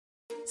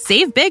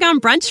Save big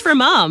on brunch for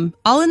mom,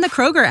 all in the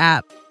Kroger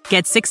app.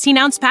 Get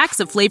 16-ounce packs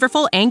of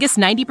flavorful Angus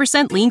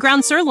 90% lean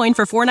ground sirloin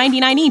for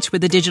 $4.99 each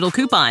with a digital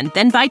coupon.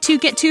 Then buy 2,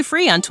 get 2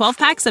 free on 12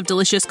 packs of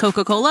delicious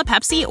Coca-Cola,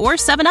 Pepsi, or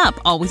 7-Up,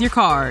 all with your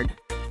card.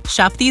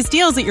 Shop these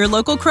deals at your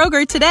local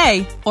Kroger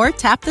today, or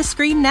tap the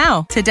screen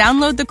now to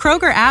download the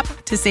Kroger app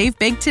to save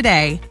big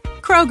today.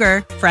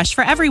 Kroger, fresh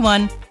for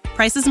everyone.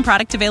 Prices and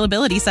product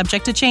availability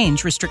subject to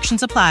change.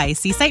 Restrictions apply.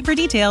 See site for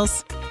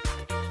details.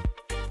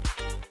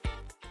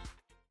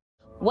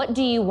 What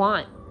do you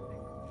want?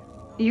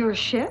 Your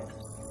ship,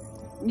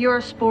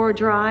 your spore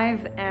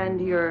drive, and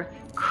your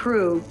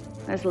crew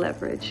as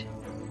leverage.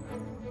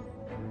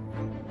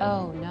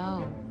 Oh,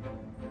 no.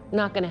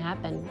 Not gonna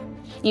happen.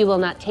 You will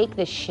not take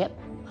this ship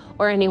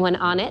or anyone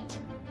on it.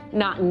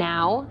 Not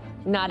now.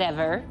 Not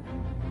ever.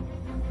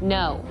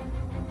 No.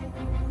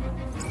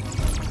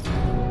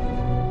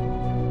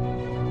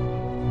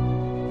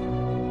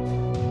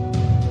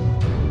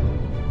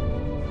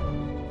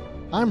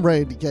 I'm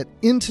ready to get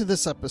into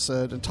this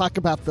episode and talk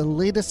about the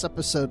latest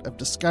episode of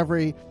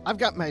Discovery. I've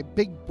got my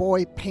big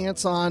boy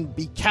pants on,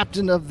 be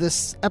captain of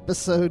this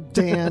episode,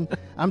 Dan.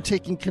 I'm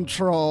taking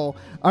control.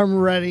 I'm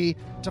ready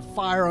to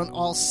fire on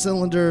all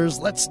cylinders.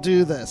 Let's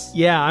do this.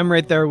 Yeah, I'm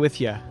right there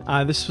with you.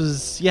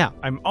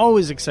 I'm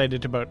always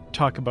excited to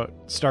talk about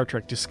Star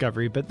Trek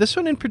Discovery, but this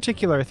one in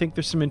particular, I think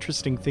there's some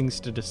interesting things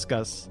to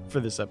discuss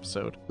for this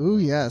episode. Ooh,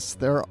 yes,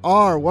 there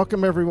are.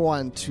 Welcome,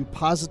 everyone, to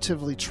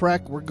Positively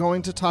Trek. We're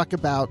going to talk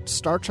about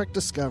Star Trek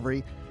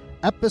Discovery,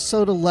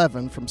 Episode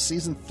 11 from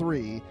Season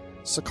 3,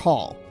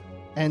 Su'Kal.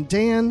 And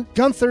Dan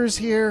Gunther's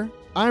here.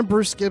 I'm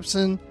Bruce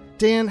Gibson.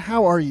 Dan,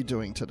 how are you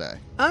doing today?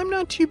 I'm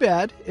not too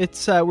bad.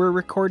 It's we're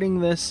recording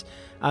this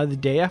the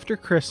day after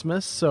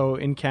Christmas, so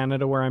in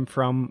Canada where I'm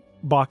from,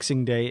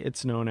 Boxing Day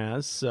it's known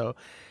as. So,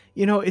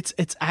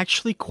 it's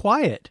actually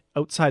quiet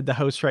outside the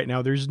house right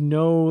now. There's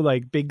no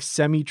like big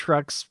semi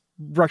trucks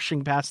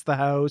rushing past the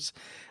house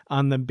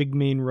on the big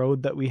main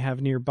road that we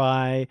have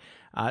nearby.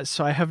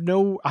 So I have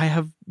no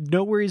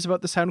worries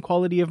about the sound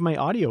quality of my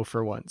audio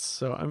for once.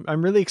 So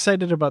I'm really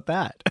excited about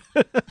that.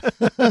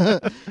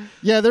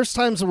 Yeah, there's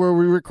times where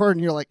we record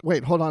and you're like,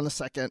 wait, hold on a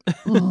second.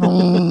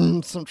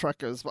 Some truck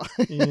goes by.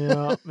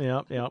 Yeah.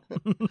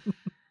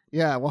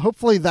 Yeah, well,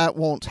 hopefully that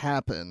won't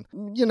happen.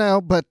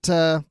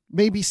 But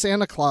maybe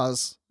Santa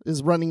Claus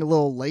is running a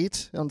little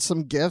late on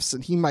some gifts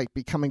and he might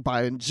be coming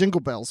by and Jingle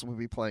Bells will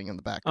be playing in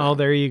the background. Oh,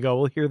 there you go.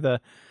 We'll hear the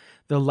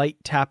light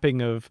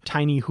tapping of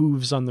tiny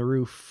hooves on the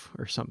roof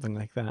or something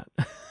like that.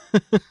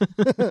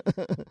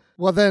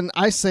 Well, then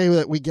I say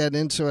that we get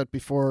into it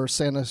before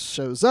Santa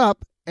shows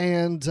up.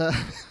 And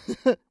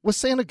was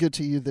Santa good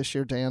to you this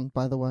year, Dan,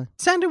 by the way?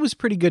 Santa was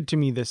pretty good to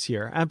me this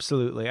year.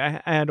 Absolutely.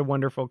 I had a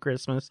wonderful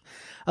Christmas.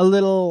 A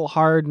little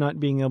hard not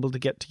being able to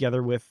get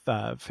together with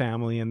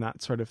family and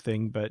that sort of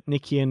thing. But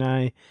Nikki and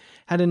I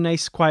had a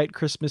nice, quiet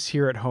Christmas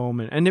here at home.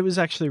 And it was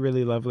actually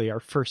really lovely. Our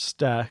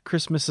first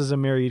Christmas as a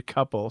married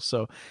couple.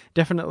 So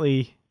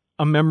definitely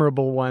a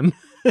memorable one.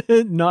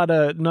 not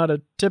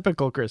a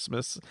typical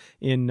Christmas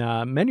in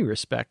many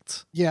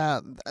respects. Yeah,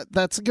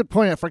 that's a good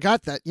point. I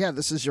forgot that. Yeah,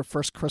 this is your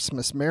first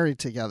Christmas married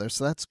together,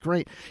 so that's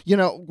great.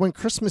 When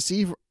Christmas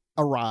Eve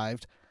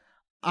arrived,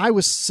 I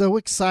was so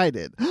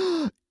excited.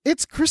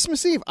 It's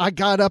Christmas Eve. I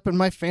got up and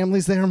my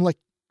family's there. I'm like,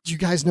 do you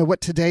guys know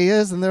what today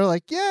is? And they're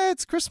like, yeah,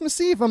 it's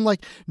Christmas Eve. I'm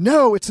like,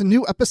 no, it's a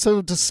new episode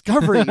of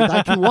Discovery that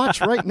I can watch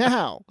right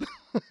now.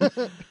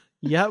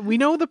 Yeah, we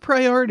know the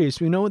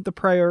priorities. We know what the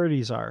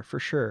priorities are for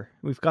sure.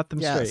 We've got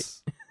them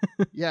straight.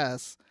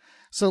 Yes.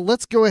 So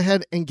let's go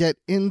ahead and get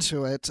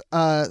into it.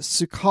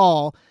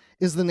 Su'Kal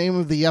is the name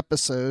of the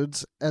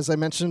episodes. As I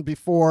mentioned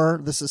before,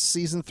 this is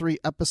Season 3,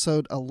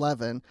 Episode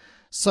 11.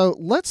 So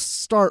let's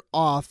start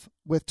off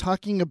with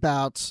talking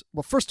about,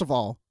 well, first of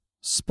all,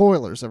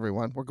 spoilers,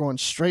 everyone. We're going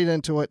straight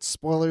into it.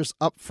 Spoilers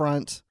up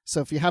front.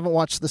 So if you haven't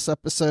watched this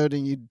episode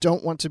and you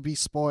don't want to be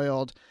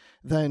spoiled,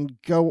 then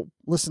go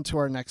listen to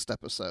our next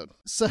episode.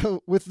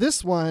 So with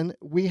this one,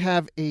 we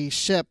have a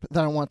ship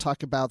that I want to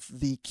talk about,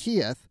 the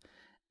Keyith.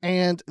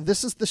 And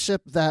this is the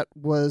ship that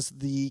was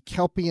the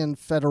Kelpian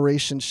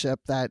Federation ship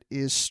that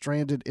is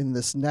stranded in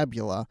this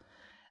nebula.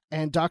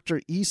 And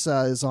Dr.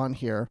 Issa is on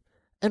here.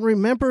 And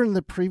remember in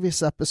the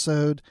previous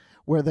episode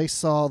where they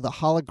saw the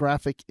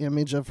holographic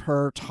image of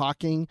her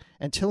talking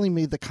and Tilly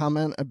made the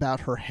comment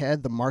about her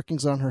head, the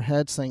markings on her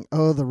head, saying,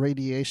 oh, the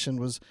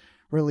radiation was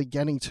really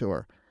getting to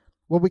her.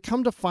 Well, we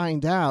come to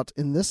find out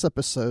in this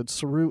episode,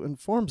 Saru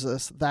informs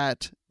us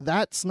that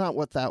that's not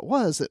what that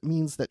was. It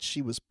means that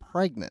she was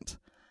pregnant.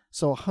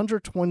 So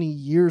 120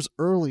 years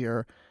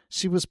earlier,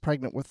 she was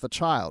pregnant with the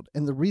child.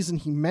 And the reason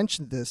he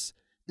mentioned this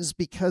is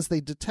because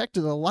they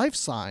detected a life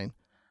sign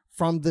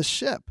from this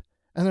ship.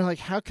 And they're like,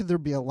 how could there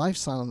be a life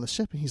sign on the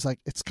ship? And he's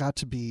like, it's got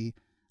to be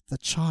the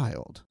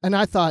child. And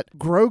I thought,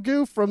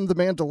 Grogu from The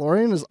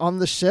Mandalorian is on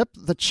the ship?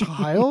 The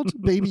child?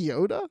 Baby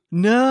Yoda?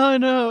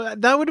 No.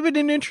 That would have been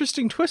an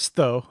interesting twist,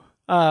 though.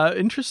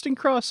 Interesting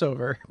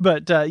crossover.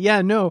 But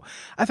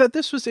I thought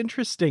this was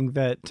interesting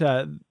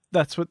that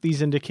that's what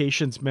these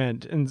indications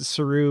meant. And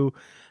Saru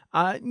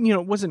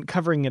wasn't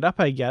covering it up,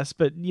 I guess,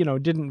 but,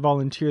 didn't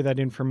volunteer that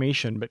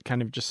information, but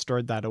kind of just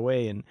stored that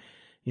away and,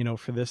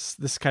 for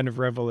this kind of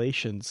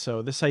revelation.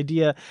 So this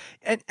idea,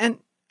 and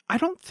I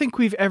don't think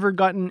we've ever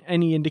gotten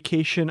any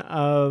indication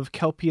of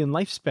Kelpian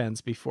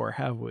lifespans before,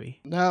 have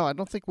we? No, I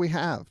don't think we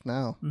have,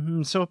 no.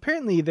 Mm-hmm. So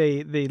apparently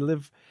they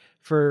live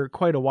for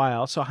quite a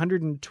while, so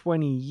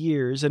 120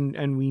 years,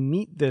 and we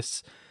meet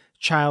this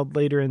child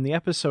later in the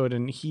episode,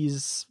 and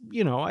he's,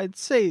 I'd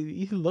say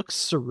he looks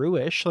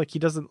Saru-ish. Like, he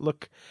doesn't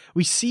look...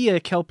 We see a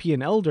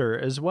Kelpian elder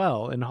as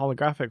well in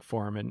holographic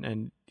form,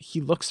 and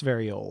he looks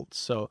very old.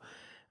 So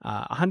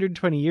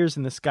 120 years,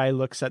 and this guy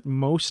looks at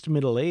most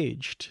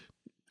middle-aged.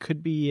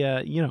 Could be,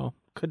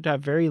 could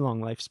have very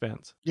long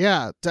lifespans.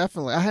 Yeah,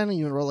 definitely. I hadn't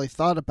even really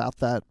thought about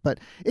that, but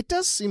it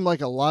does seem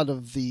like a lot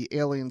of the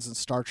aliens in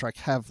Star Trek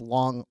have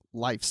long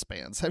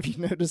lifespans. Have you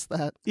noticed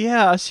that?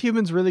 Yeah, us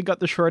humans really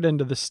got the short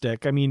end of the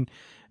stick. I mean,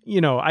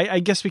 I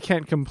guess we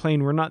can't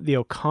complain. We're not the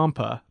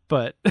Okampa,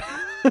 but,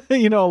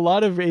 a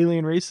lot of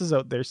alien races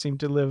out there seem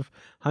to live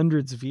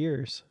hundreds of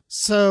years.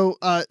 So,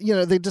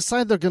 they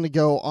decide they're going to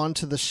go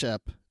onto the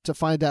ship to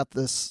find out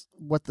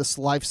what this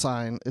life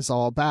sign is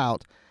all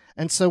about.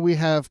 And so we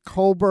have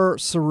Culber,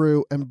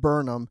 Saru, and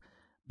Burnham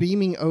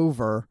beaming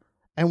over.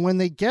 And when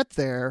they get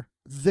there,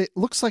 it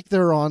looks like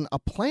they're on a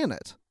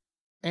planet.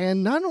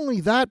 And not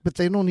only that, but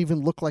they don't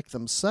even look like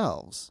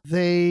themselves.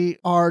 They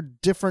are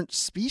different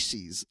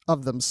species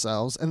of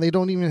themselves, and they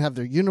don't even have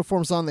their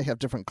uniforms on. They have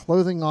different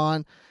clothing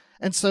on.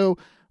 And so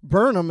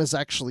Burnham is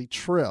actually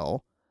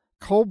Trill.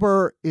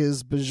 Culber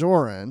is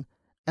Bajoran.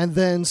 And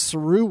then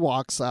Saru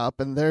walks up,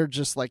 and they're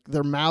just like,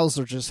 their mouths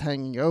are just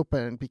hanging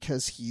open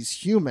because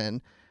he's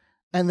human.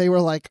 And they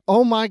were like,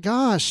 oh my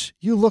gosh,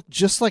 you look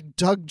just like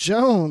Doug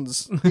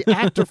Jones, the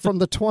actor from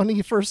the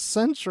 21st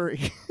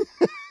century.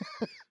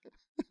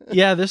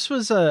 Yeah, this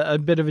was a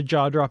bit of a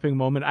jaw-dropping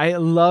moment. I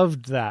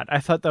loved that. I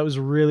thought that was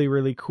really,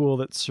 really cool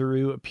that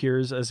Saru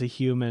appears as a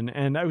human.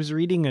 And I was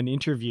reading an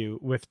interview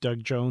with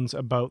Doug Jones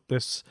about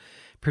this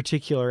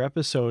particular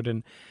episode,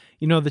 and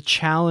the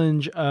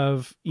challenge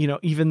of,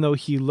 even though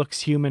he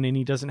looks human and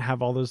he doesn't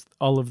have all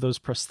of those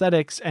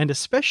prosthetics, and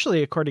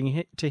especially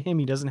according to him,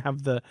 he doesn't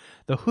have the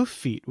hoof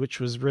feet, which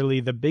was really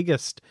the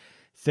biggest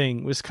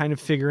thing, was kind of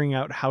figuring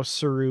out how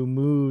Saru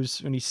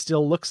moves, and he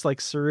still looks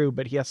like Saru,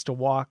 but he has to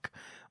walk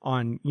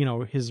on,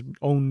 his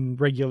own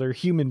regular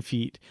human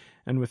feet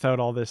and without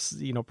all this,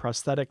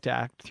 prosthetic to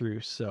act through.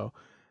 So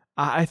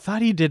I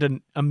thought he did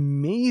an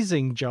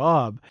amazing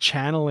job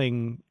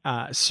channeling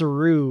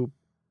Saru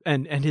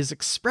and his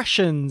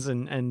expressions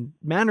and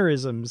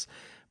mannerisms,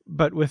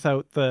 but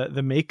without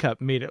the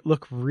makeup, made it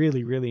look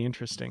really, really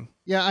interesting.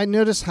 Yeah, I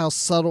noticed how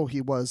subtle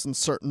he was in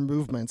certain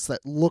movements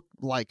that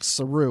looked like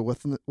Saru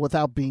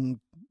without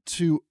being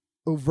too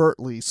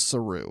overtly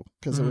Saru,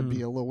 because it would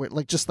be a little weird.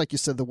 Like, just like you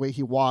said, the way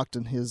he walked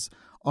and his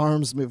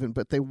arms moving,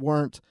 but they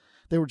were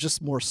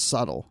just more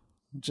subtle,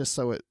 just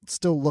so it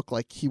still looked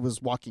like he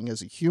was walking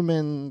as a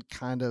human,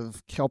 kind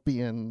of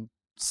Kelpian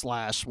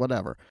 /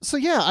 whatever. So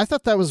yeah, I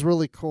thought that was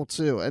really cool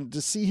too. And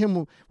to see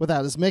him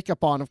without his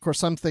makeup on, of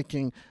course, I'm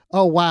thinking,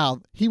 oh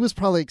wow, he was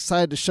probably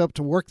excited to show up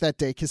to work that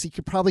day because he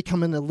could probably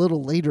come in a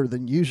little later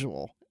than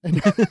usual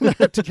and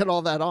have to get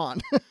all that on.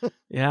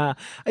 Yeah.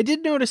 I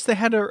did notice they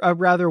had a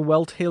rather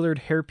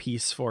well-tailored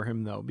hairpiece for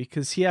him though,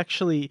 because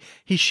he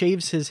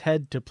shaves his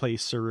head to play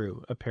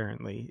Saru,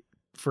 apparently,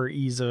 for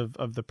ease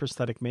of the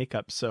prosthetic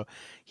makeup. So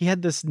he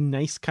had this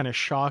nice kind of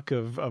shock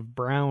of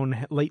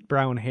light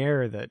brown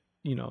hair that,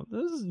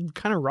 this is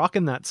kind of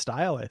rocking that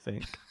style, I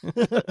think.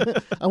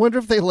 I wonder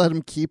if they let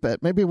him keep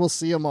it. Maybe we'll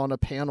see him on a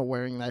panel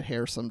wearing that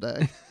hair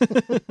someday.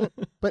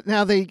 But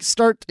now they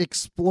start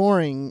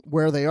exploring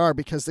where they are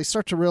because they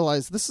start to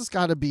realize this has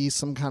got to be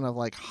some kind of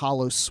like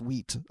hollow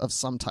suite of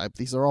some type.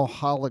 These are all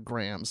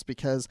holograms,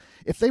 because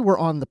if they were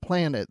on the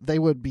planet, they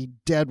would be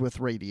dead with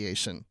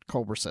radiation,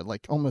 Culber said,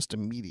 like almost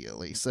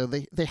immediately. So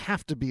they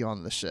have to be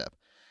on the ship.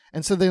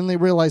 And so then they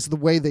realize the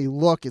way they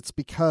look, it's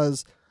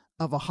because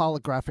of a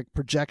holographic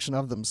projection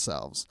of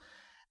themselves.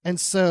 And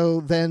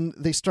so then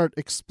they start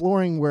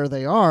exploring where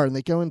they are, and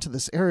they go into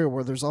this area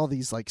where there's all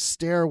these like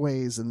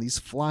stairways and these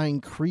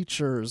flying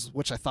creatures,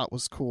 which I thought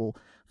was cool,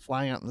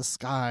 flying out in the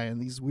sky, and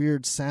these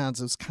weird sounds.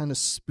 It was kind of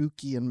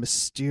spooky and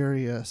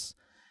mysterious.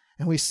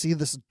 And we see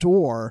this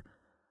door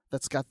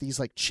that's got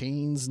these like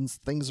chains and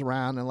things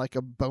around, and like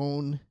a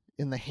bone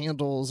in the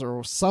handles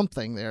or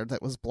something there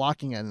that was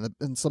blocking it,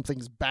 and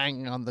something's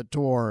banging on the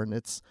door, and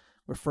it's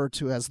referred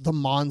to as the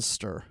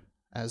monster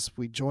as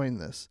we join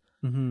this.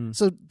 Mm-hmm.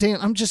 So, Dan,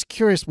 I'm just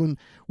curious, when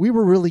we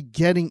were really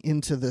getting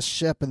into this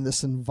ship and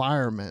this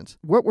environment,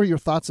 what were your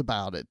thoughts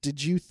about it?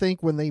 Did you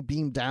think when they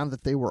beamed down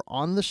that they were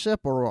on the ship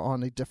or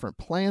on a different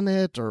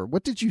planet? Or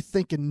what did you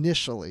think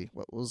initially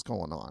what was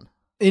going on?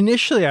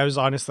 Initially, I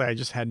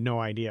just had no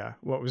idea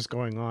what was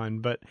going on.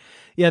 But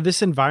yeah,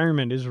 this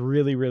environment is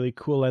really, really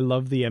cool. I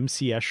love the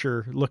MC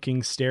Escher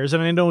looking stairs.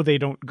 And I know they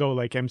don't go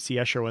like MC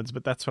Escher ones,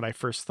 but that's what I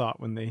first thought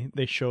when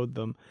they showed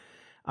them.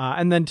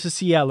 And then to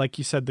see, yeah, like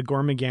you said, the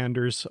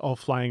Gormaganders all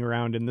flying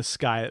around in the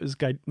sky. It was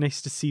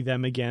nice to see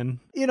them again.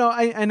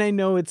 I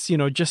know it's,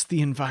 just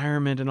the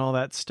environment and all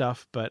that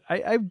stuff, but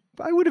I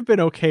would have been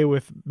okay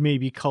with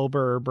maybe Culber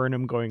or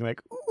Burnham going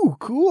like, ooh,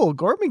 cool,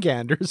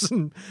 Gormaganders,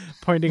 and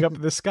pointing up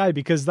at the sky,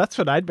 because that's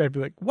what I'd be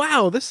like,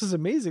 wow, this is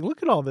amazing.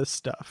 Look at all this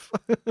stuff.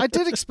 I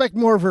did expect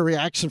more of a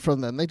reaction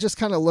from them. They just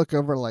kind of look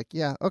over like,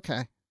 yeah,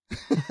 okay.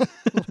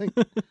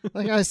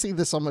 like I see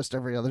this almost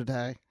every other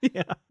day.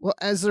 Yeah. Well,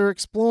 as they're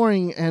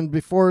exploring, and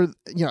before,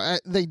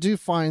 they do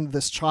find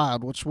this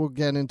child, which we'll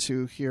get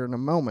into here in a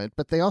moment,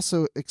 but they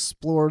also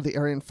explore the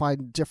area and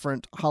find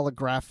different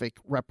holographic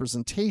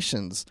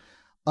representations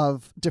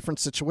of different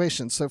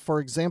situations. So,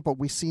 for example,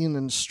 we see an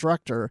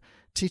instructor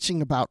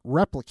teaching about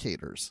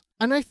replicators.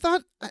 And I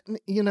thought,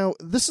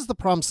 this is the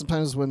problem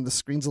sometimes when the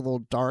screen's a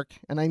little dark,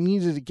 and I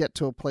needed to get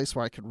to a place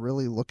where I could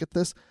really look at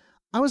this.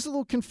 I was a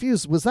little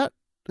confused. Was that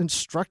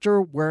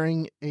instructor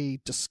wearing a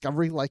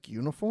Discovery-like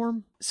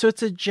uniform? So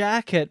it's a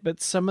jacket,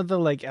 but some of the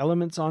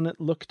elements on it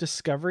look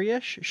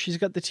Discovery-ish. She's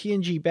got the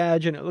TNG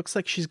badge, and it looks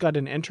like she's got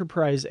an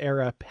Enterprise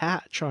era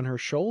patch on her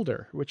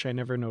shoulder, which I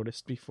never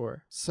noticed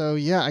before. So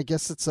yeah, I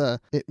guess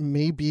it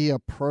may be a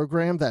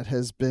program that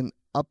has been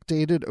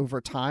updated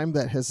over time,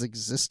 that has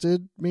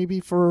existed maybe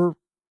for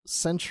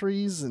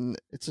centuries, and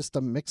it's just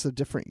a mix of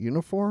different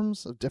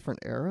uniforms of different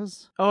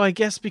eras. Oh, I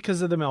guess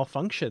because of the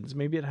malfunctions.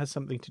 Maybe it has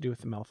something to do with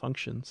the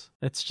malfunctions.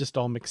 It's just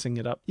all mixing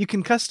it up. You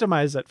can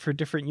customize it for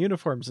different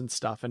uniforms and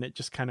stuff, and it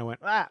just kind of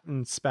went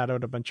and spat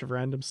out a bunch of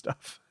random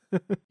stuff.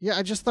 Yeah,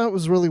 I just thought it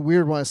was really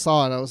weird when I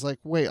saw it. I was like,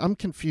 wait, I'm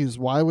confused.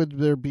 Why would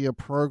there be a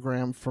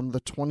program from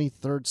the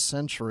 23rd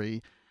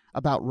century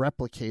about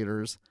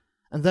replicators?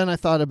 And then I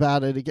thought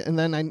about it again, and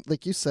then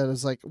like you said, I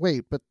was like,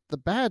 wait, but the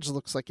badge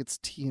looks like it's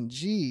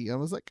TNG. I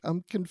was like,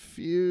 I'm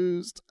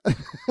confused.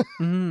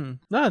 No,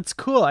 it's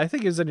cool. I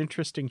think it's an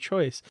interesting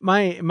choice.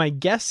 My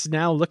guess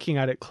now, looking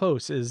at it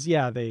close, is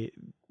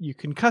you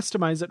can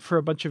customize it for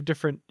a bunch of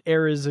different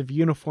eras of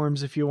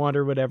uniforms if you want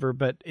or whatever,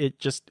 but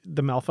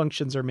the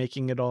malfunctions are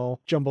making it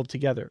all jumbled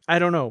together. I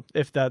don't know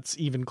if that's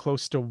even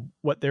close to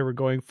what they were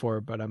going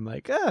for, but I'm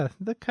like,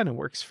 that kind of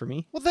works for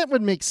me. Well, that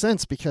would make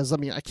sense, because,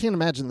 I can't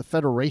imagine the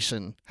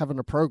Federation having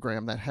a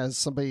program that has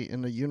somebody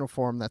in a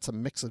uniform that's a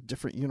mix of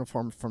different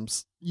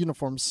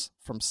uniforms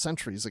from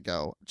centuries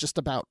ago, just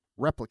about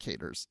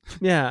replicators.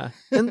 Yeah,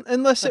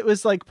 unless it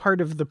was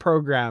part of the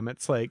program.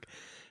 It's like,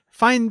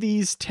 find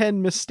these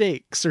 10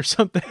 mistakes or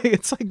something.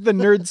 It's like the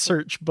Nerd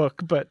Search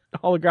book, but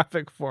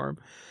holographic form.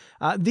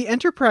 The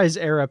Enterprise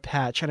era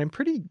patch, and I'm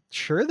pretty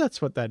sure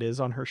that's what that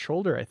is on her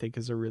shoulder, I think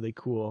is a really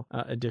cool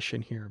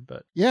addition here.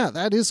 But yeah,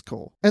 that is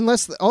cool.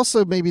 Unless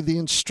also maybe the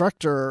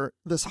instructor,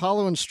 this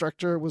holo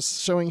instructor,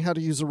 was showing how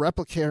to use a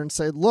replicator and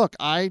say, look,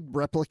 I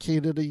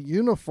replicated a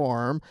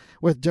uniform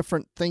with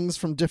different things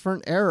from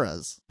different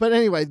eras. But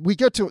anyway,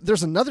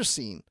 there's another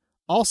scene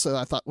also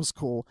I thought was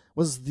cool,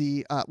 was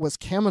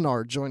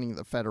Kaminar joining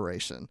the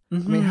Federation.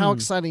 Mm-hmm. How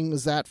exciting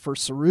was that for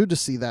Saru to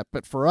see that,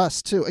 but for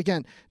us too.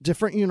 Again,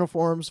 different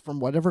uniforms from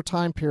whatever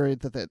time period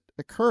that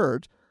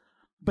occurred,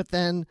 but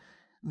then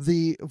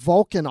the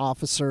Vulcan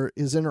officer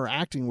is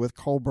interacting with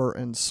Culber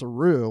and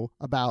Saru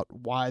about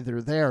why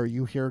they're there.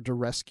 You here to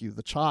rescue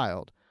the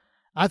child.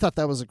 I thought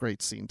that was a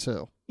great scene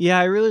too. Yeah,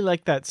 I really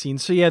like that scene.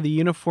 So yeah, the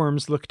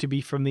uniforms look to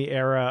be from the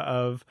era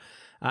of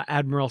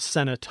Admiral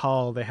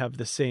Senatal. They have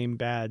the same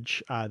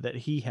badge that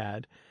he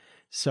had.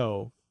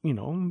 So,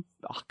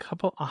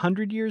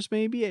 100 years,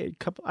 maybe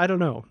I don't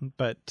know,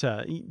 but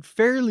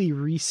fairly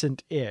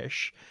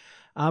recent-ish.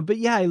 But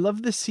yeah, I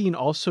love this scene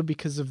also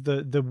because of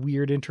the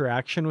weird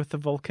interaction with the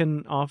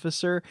Vulcan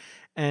officer.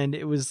 And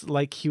it was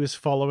like he was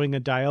following a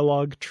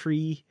dialogue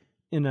tree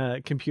in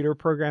a computer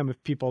program.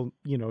 If people,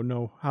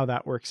 know how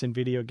that works in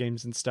video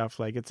games and stuff,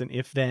 like it's an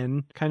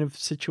if-then kind of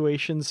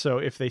situation. So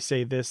if they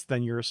say this,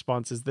 then your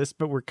response is this,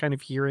 but we're kind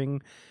of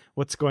hearing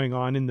what's going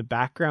on in the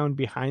background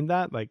behind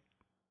that, like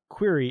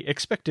query,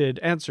 expected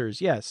answers,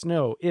 yes,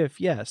 no,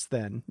 if yes,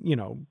 then,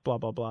 blah,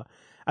 blah, blah.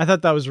 I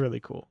thought that was really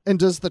cool. And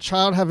does the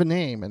child have a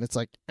name? And it's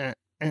like,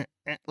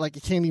 like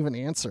you can't even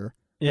answer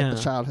if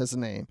the child has a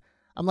name.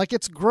 I'm like,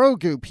 it's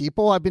Grogu,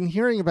 people. I've been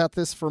hearing about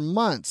this for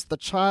months. The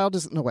child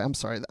is... No, wait,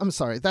 I'm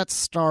sorry. That's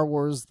Star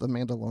Wars, The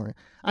Mandalorian.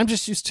 I'm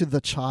just used to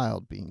the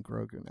child being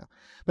Grogu now.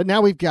 But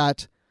now we've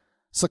got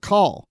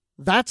Su'Kal.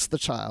 That's the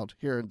child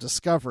here in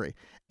Discovery.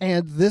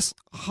 And this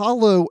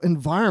hollow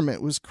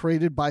environment was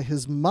created by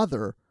his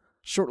mother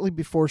shortly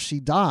before she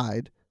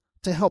died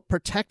to help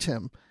protect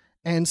him.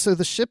 And so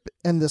the ship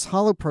and this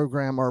hollow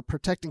program are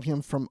protecting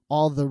him from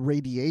all the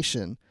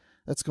radiation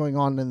that's going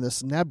on in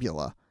this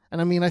nebula.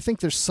 And I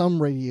think there's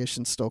some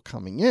radiation still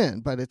coming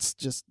in, but it's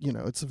just,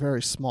 it's a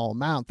very small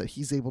amount that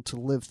he's able to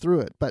live through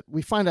it. But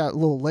we find out a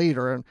little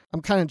later, and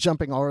I'm kind of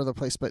jumping all over the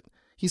place, but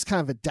he's kind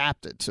of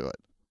adapted to it.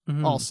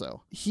 Mm-hmm.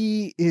 Also,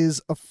 he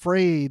is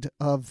afraid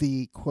of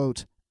the,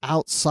 quote,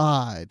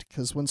 outside,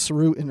 because when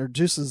Saru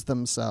introduces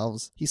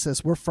themselves, he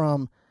says, we're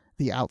from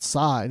the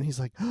outside. And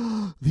he's like,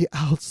 oh, the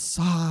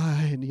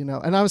outside,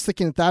 And I was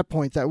thinking at that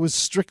point that was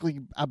strictly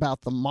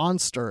about the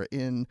monster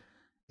in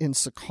in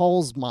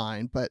Su'Kal's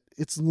mind, but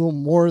it's a little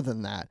more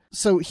than that.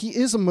 So he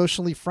is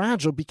emotionally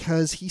fragile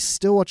because he's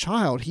still a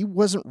child. He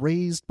wasn't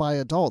raised by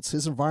adults.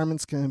 His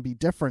environment's going to be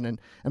different.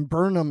 And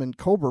Burnham and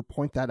Culber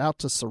point that out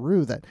to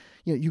Saru, that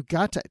you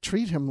got to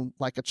treat him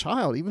like a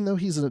child, even though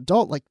he's an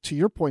adult. Like, to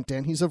your point,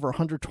 Dan, he's over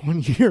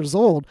 120 years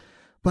old,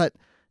 but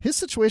his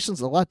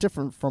situation's a lot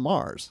different from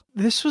ours.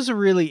 This was a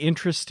really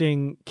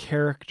interesting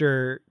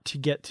character to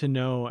get to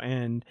know,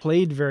 and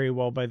played very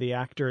well by the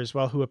actor as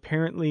well, who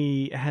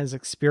apparently has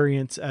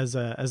experience as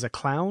a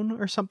clown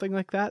or something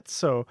like that.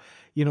 So,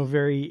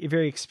 very,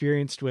 very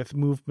experienced with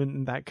movement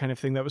and that kind of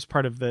thing. That was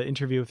part of the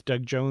interview with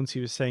Doug Jones.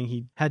 He was saying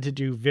he had to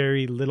do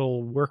very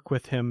little work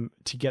with him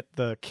to get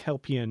the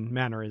Kelpian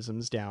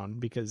mannerisms down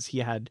because he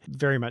had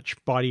very much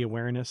body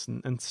awareness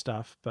and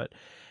stuff. But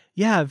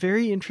yeah,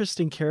 very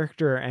interesting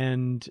character,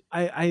 and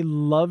I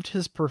loved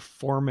his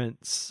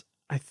performance.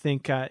 I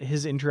think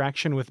his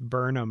interaction with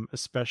Burnham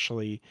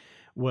especially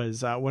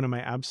was one of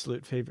my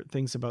absolute favorite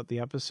things about the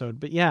episode.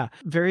 But yeah,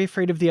 very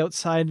afraid of the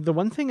outside. The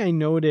one thing I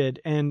noted,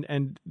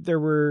 and there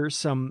were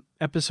some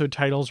episode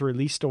titles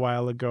released a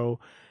while ago.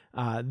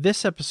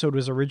 This episode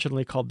was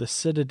originally called The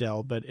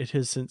Citadel, but it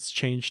has since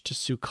changed to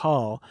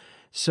Su'Kal.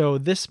 So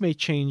this may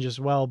change as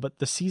well, but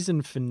the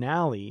season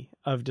finale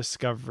of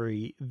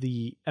Discovery,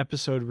 the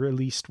episode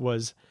released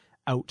was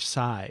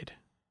Outside.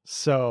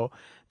 So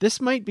this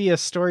might be a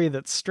story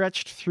that's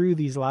stretched through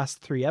these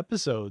last 3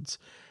 episodes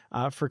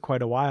for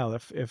quite a while,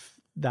 if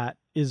that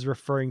is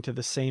referring to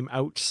the same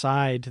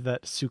outside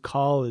that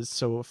Su'Kal is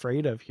so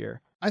afraid of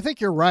here. I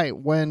think you're right.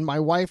 When my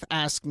wife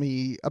asked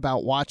me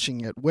about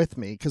watching it with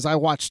me, because I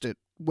watched it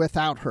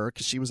without her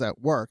because she was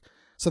at work,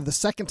 so the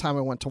second time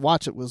I went to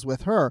watch it was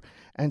with her,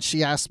 and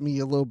she asked me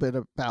a little bit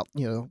about,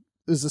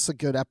 is this a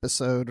good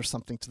episode or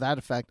something to that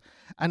effect?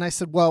 And I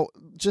said, well,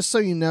 just so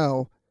you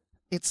know,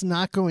 it's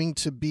not going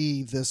to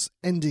be this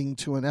ending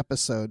to an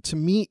episode. To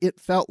me, it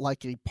felt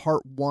like a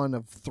part 1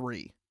 of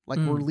 3. Like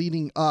we're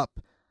leading up.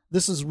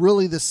 This is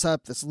really the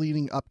setup that's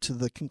leading up to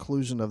the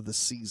conclusion of the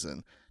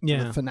season,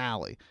 the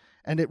finale.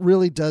 And it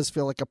really does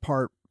feel like a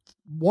part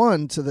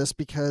 1 to this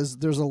because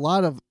there's a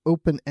lot of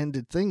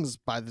open-ended things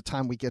by the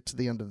time we get to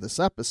the end of this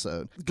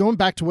episode. Going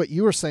back to what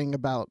you were saying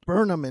about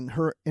Burnham and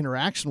her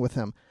interaction with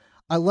him,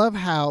 I love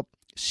how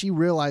she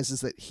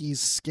realizes that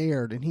he's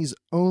scared and he's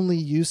only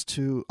used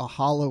to a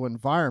hollow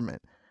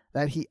environment,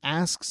 that he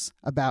asks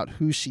about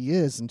who she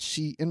is, and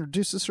she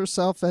introduces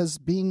herself as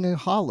being a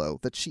hollow,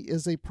 that she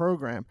is a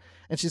program,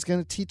 and she's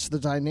going to teach the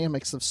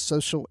dynamics of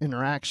social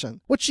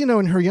interaction, which, in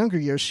her younger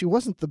years, she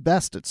wasn't the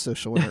best at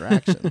social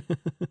interaction.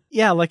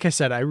 Yeah, like I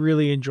said, I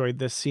really enjoyed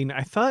this scene.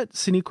 I thought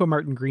Sonequa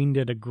Martin Green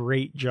did a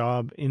great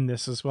job in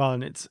this as well,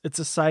 and it's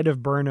a side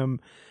of Burnham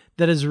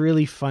that is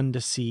really fun to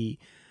see.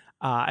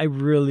 I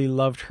really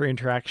loved her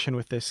interaction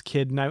with this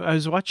kid. And I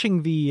was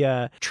watching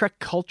the Trek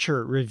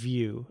Culture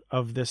review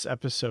of this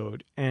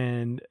episode,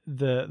 and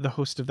the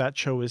host of that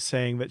show was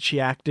saying that she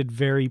acted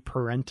very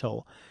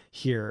parental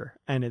here.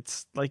 And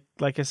it's like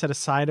I said, a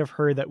side of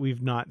her that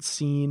we've not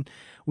seen.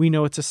 We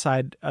know it's a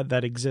side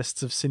that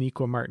exists of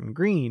Sonequa Martin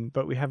Green,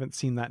 but we haven't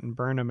seen that in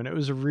Burnham. And it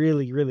was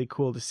really, really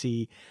cool to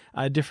see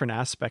a different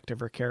aspect of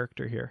her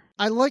character here.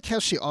 I like how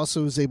she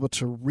also is able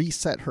to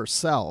reset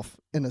herself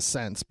in a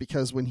sense,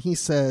 because when he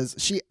says,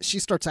 she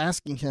starts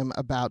asking him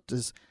about,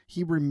 does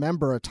he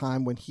remember a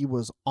time when he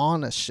was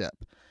on a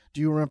ship?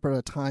 Do you remember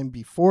a time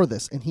before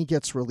this? And he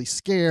gets really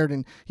scared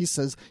and he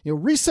says,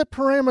 reset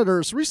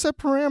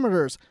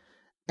parameters.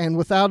 And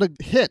without a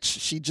hitch,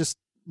 she just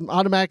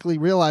automatically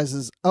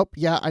realizes, oh,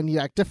 yeah, I need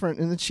to act different.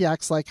 And then she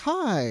acts like,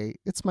 hi,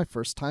 it's my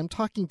first time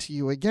talking to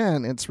you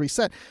again. And it's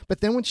reset.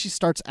 But then when she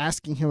starts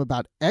asking him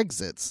about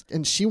exits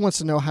and she wants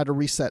to know how to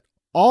reset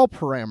all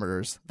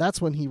parameters,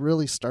 that's when he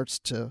really starts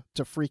to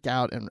freak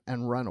out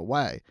and run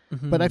away.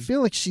 Mm-hmm. But I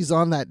feel like she's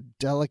on that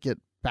delicate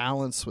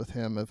balance with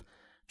him of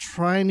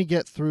trying to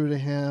get through to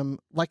him,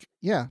 like,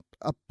 yeah,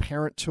 a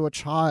parent to a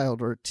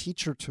child or a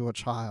teacher to a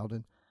child.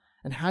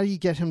 And how do you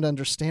get him to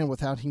understand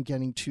without him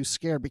getting too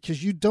scared?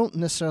 Because you don't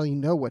necessarily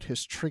know what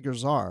his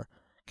triggers are,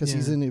 because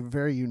he's in a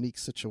very unique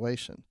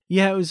situation.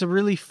 Yeah, it was a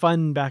really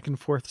fun back and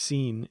forth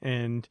scene.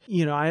 And,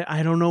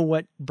 I don't know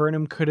what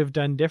Burnham could have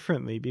done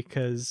differently,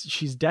 because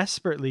she's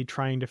desperately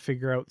trying to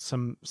figure out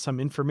some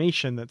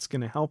information that's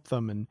going to help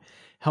them and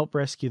help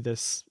rescue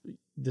this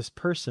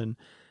person.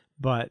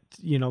 But,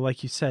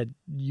 like you said,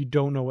 you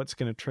don't know what's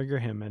going to trigger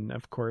him. And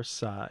of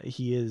course,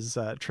 he is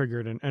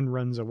triggered and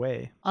runs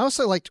away. I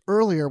also liked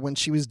earlier when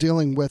she was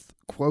dealing with,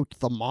 quote,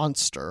 the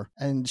monster,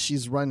 and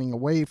she's running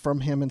away from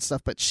him and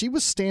stuff. But she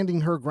was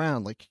standing her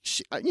ground. Like,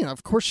 she,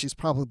 of course, she's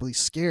probably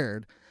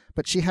scared.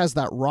 But she has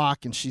that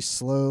rock and she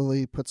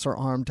slowly puts her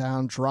arm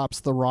down, drops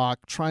the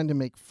rock, trying to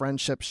make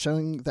friendship,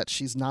 showing that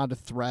she's not a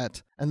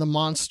threat. And the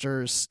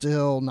monster is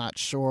still not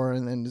sure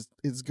and then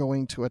is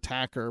going to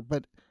attack her.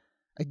 But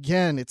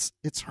again,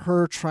 it's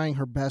her trying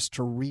her best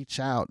to reach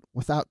out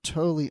without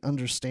totally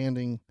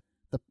understanding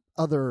the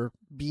other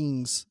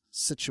being's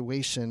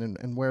situation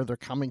and where they're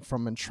coming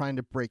from and trying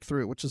to break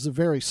through, which is a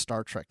very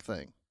Star Trek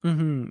thing.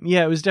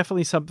 Yeah, it was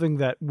definitely something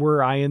that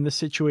were I in the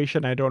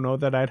situation, I don't know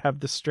that I'd have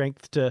the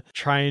strength to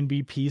try and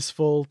be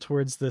peaceful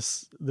towards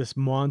this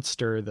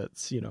monster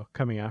that's,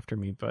 coming after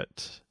me.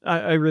 But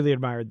I really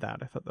admired that.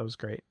 I thought that was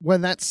great.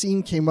 When that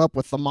scene came up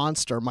with the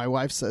monster, my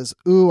wife says,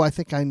 "Ooh, I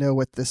think I know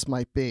what this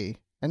might be."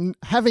 And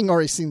having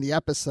already seen the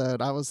episode,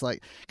 I was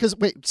like, because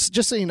wait,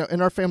 just so you know,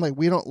 in our family,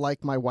 we don't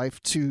like my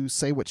wife to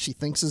say what she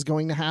thinks is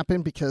going to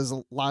happen because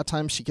a lot of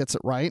times she gets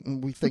it right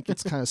and we think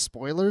it's kind of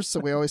spoilers. So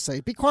we always say,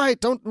 be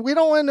quiet. We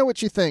don't want to know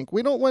what you think.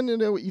 We don't want to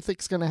know what you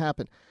think is going to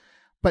happen.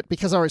 But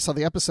because I already saw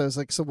the episode, I was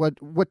like, so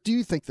what do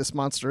you think this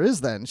monster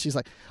is then? And she's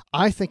like,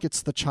 I think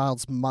it's the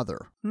child's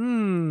mother,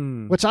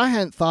 which I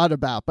hadn't thought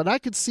about, but I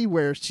could see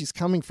where she's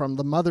coming from.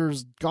 The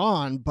mother's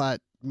gone,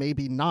 but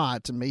maybe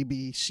not. And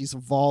maybe she's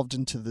evolved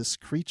into this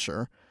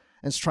creature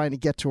and is trying to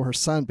get to her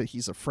son, but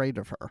he's afraid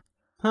of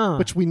her,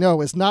 which we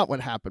know is not what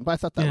happened. But I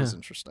thought that was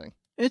interesting.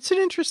 It's an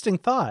interesting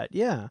thought.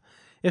 Yeah.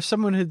 If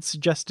someone had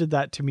suggested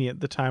that to me at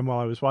the time while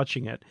I was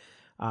watching it,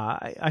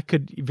 I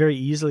could very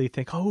easily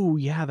think, oh,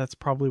 yeah, that's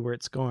probably where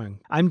it's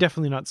going. I'm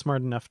definitely not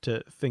smart enough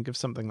to think of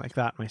something like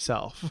that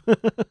myself.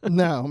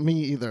 No, me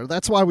either.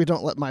 That's why we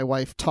don't let my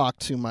wife talk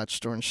too much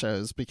during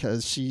shows,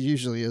 because she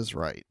usually is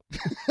right.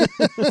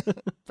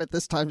 But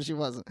this time she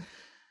wasn't.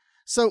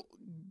 So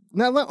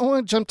now I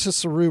want to jump to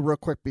Saru real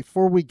quick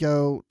before we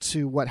go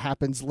to what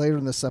happens later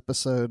in this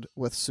episode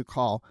with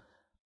Su'Kal.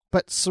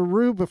 But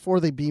Saru,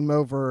 before they beam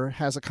over,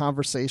 has a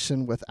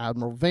conversation with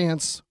Admiral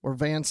Vance, where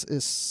Vance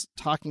is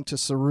talking to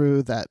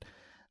Saru that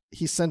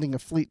he's sending a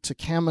fleet to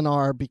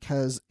Kaminar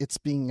because it's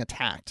being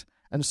attacked.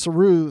 And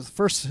Saru's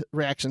first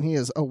reaction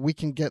is, oh, we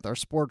can get our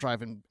spore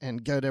drive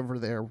and get over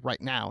there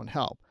right now and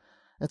help.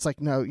 It's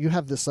like, no, you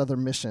have this other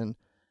mission,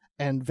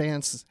 and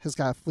Vance has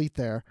got a fleet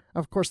there.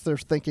 Of course, they're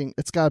thinking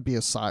it's got to be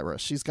Osyraa.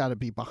 She's got to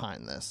be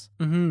behind this.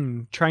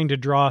 Trying to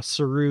draw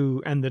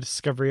Saru and the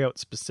Discovery out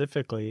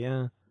specifically,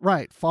 yeah.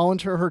 Right, fall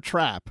into her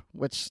trap,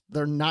 which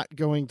they're not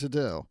going to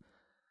do.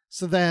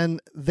 So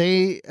then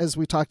they, as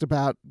we talked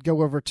about,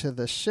 go over to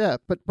the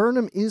ship, but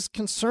Burnham is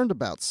concerned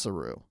about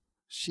Saru.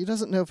 She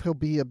doesn't know if he'll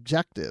be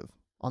objective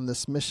on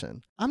this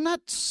mission. I'm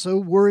not so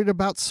worried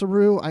about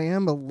Saru. I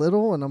am a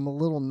little, and I'm a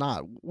little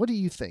not. What do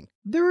you think?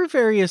 There were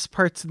various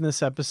parts in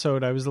this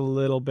episode I was a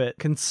little bit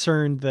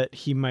concerned that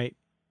he might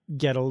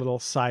get a little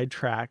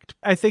sidetracked.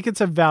 I think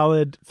it's a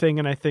valid thing,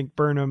 and I think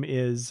Burnham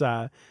is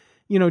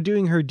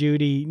doing her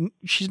duty.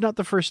 She's not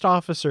the first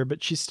officer,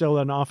 but she's still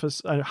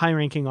a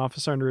high-ranking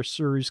officer under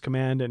Saru's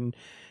command, and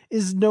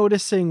is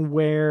noticing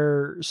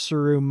where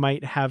Saru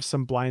might have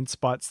some blind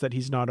spots that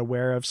he's not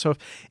aware of. So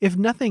if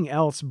nothing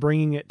else,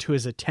 bringing it to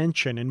his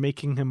attention and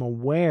making him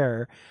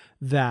aware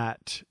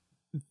that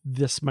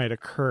this might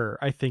occur,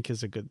 I think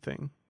is a good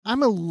thing.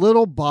 I'm a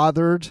little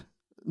bothered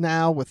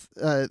now with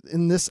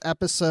in this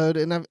episode,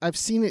 and I've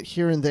seen it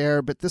here and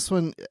there, but this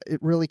one,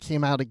 it really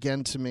came out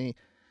again to me,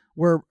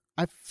 where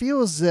I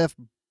feel as if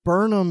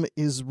Burnham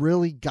is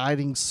really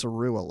guiding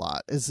Saru a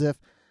lot, as if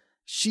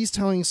she's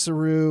telling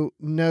Saru,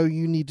 no,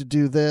 you need to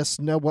do this,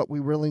 no, what we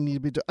really need to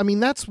be doing. I mean,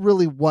 that's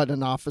really what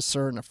an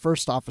officer and a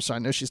first officer, I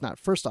know she's not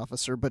first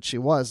officer, but she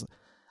was.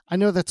 I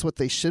know that's what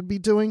they should be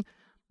doing,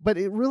 but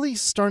it really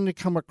starting to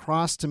come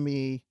across to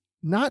me,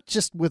 not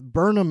just with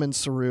Burnham and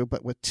Saru,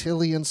 but with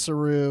Tilly and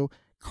Saru,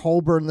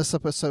 Culber in this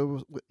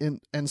episode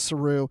and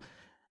Saru.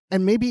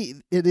 And maybe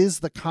it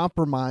is the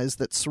compromise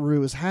that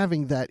Saru is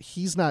having, that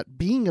he's not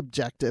being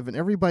objective and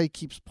everybody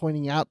keeps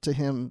pointing out to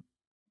him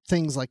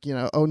things like,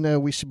 oh no,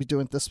 we should be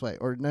doing it this way,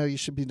 or no, you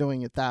should be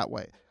doing it that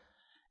way.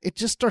 It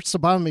just starts to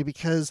bother me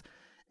because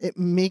it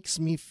makes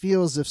me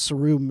feel as if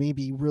Saru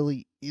maybe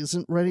really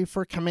isn't ready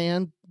for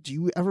command. Do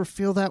you ever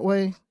feel that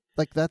way?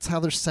 Like that's how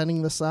they're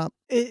setting this up?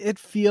 It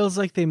feels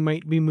like they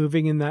might be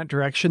moving in that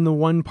direction. The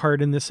one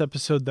part in this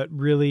episode that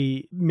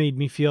really made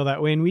me feel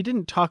that way, and we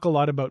didn't talk a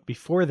lot about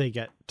before they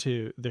get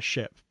to the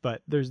ship,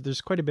 but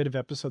there's quite a bit of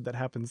episode that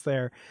happens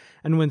there.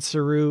 And when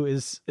Saru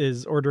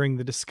is ordering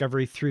the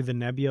Discovery through the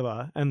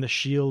nebula, and the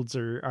shields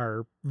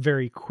are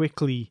very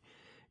quickly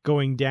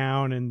going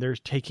down and they're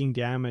taking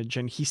damage,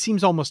 and he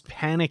seems almost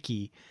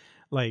panicky.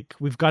 Like,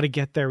 we've got to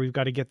get there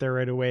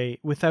right away,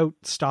 without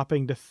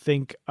stopping to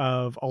think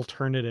of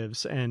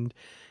alternatives. And,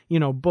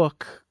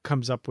 Book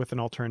comes up with an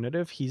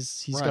alternative.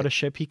 He's right. Got a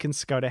ship, he can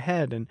scout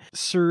ahead. And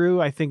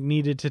Saru, I think,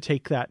 needed to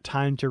take that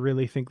time to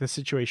really think the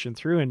situation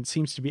through, and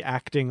seems to be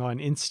acting on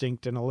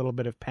instinct and a little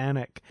bit of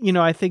panic.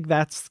 I think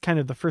that's kind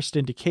of the first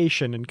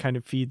indication, and kind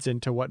of feeds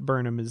into what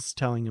Burnham is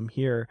telling him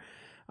here.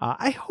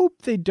 I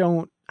hope they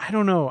don't, I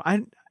don't know.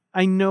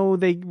 I know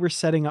they were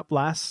setting up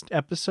last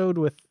episode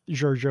with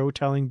Georgiou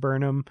telling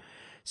Burnham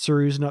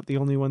Saru's not the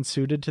only one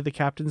suited to the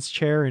captain's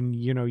chair, and,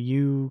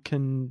 you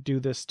can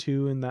do this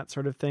too, and that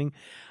sort of thing.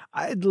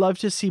 I'd love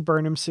to see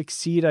Burnham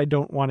succeed. I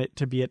don't want it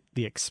to be at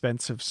the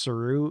expense of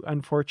Saru,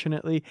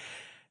 unfortunately.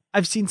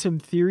 I've seen some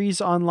theories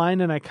online,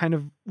 and I kind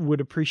of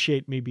would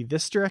appreciate maybe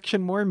this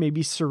direction more.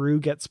 Maybe Saru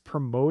gets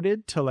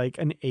promoted to like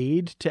an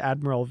aide to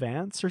Admiral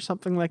Vance or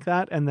something like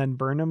that, and then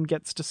Burnham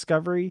gets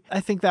Discovery. I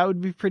think that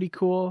would be pretty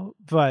cool,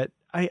 but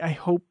I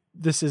hope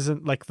this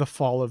isn't like the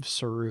fall of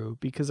Saru,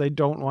 because I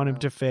don't want him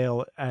to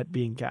fail at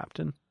being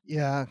captain.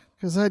 Yeah,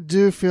 because I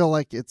do feel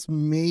like it's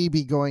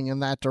maybe going in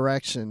that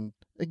direction.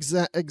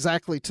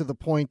 Exactly to the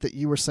point that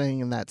you were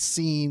saying in that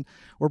scene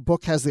where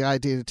Book has the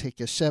idea to take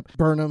his ship.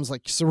 Burnham's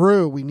like,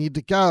 Saru, we need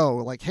to go.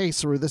 Like, hey,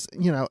 Saru, this,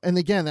 and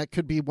again, that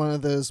could be one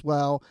of those,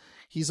 well,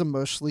 he's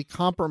emotionally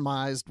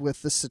compromised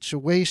with the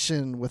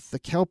situation with the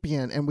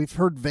Kelpian. And we've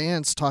heard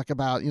Vance talk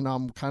about,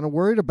 I'm kind of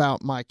worried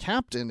about my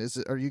captain.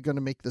 Are you going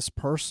to make this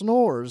personal,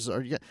 or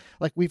are you,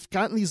 like, we've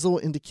gotten these little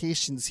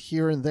indications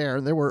here and there.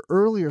 And there were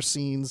earlier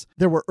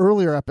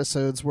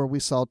episodes where we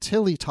saw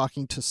Tilly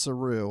talking to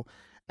Saru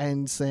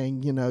and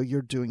saying,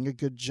 you're doing a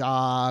good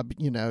job,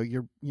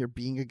 you're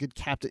being a good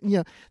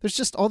captain. There's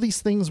just all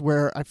these things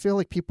where I feel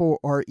like people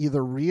are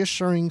either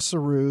reassuring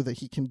Saru that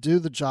he can do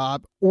the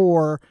job,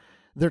 or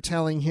they're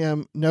telling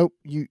him, nope,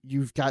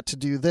 you've got to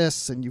do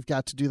this and you've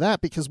got to do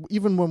that. Because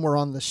even when we're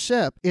on the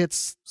ship,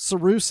 it's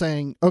Saru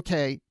saying,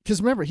 okay,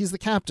 because remember, he's the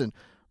captain.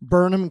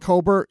 Burnham and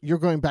Colbert, you're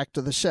going back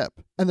to the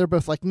ship. And they're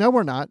both like, no,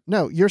 we're not.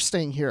 No, you're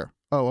staying here.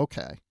 Oh,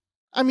 okay.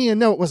 I mean, I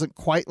know it wasn't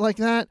quite like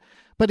that.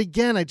 But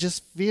again, I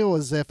just feel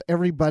as if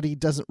everybody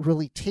doesn't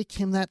really take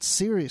him that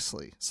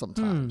seriously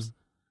sometimes.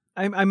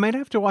 I might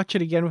have to watch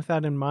it again with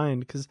that in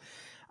mind, because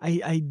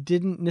I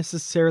didn't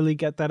necessarily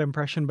get that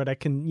impression, but I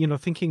can,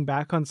 thinking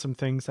back on some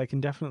things, I can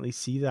definitely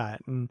see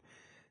that. And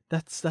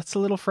that's a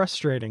little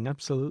frustrating.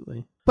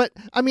 Absolutely. But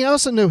I mean, I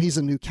also know he's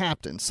a new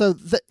captain, so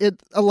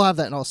a lot of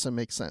that also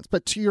makes sense.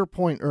 But to your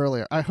point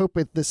earlier, I hope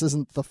this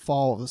isn't the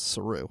fall of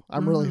Saru.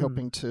 I'm really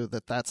hoping too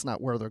that that's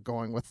not where they're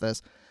going with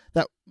this.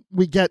 That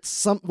we get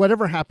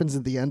whatever happens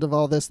at the end of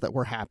all this, that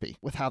we're happy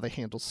with how they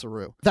handle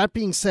Saru. That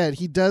being said,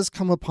 he does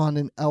come upon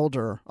a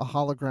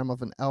hologram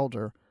of an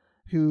elder,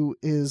 who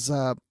is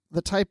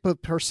the type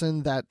of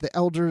person that the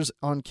elders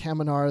on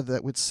Kaminar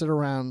that would sit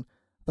around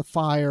the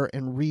fire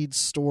and read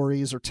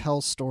stories or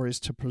tell stories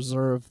to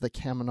preserve the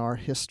Kaminar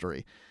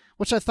history,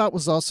 which I thought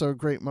was also a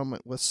great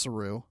moment with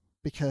Saru,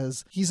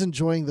 because he's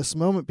enjoying this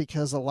moment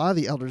because a lot of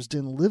the elders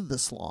didn't live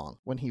this long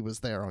when he was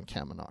there on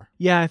Kaminar.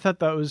 Yeah, I thought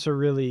that was a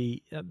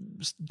really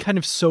kind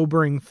of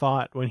sobering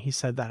thought when he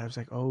said that. I was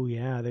like, oh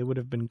yeah, they would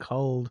have been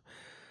culled.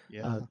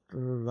 Yeah,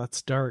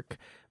 that's dark.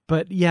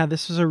 But yeah,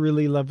 this was a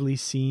really lovely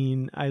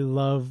scene. I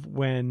love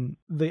when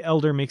the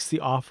elder makes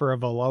the offer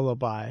of a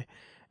lullaby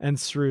and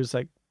Saru's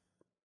like,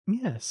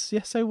 yes,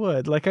 I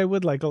would. Like, I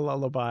would like a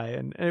lullaby.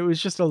 And it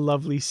was just a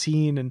lovely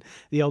scene. And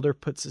the elder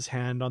puts his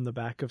hand on the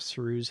back of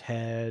Saru's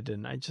head.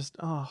 And I just,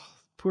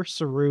 poor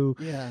Saru.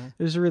 Yeah.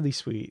 It was really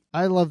sweet.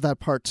 I love that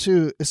part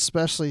too,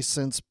 especially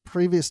since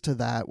previous to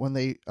that, when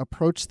they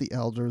approached the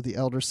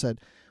elder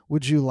said,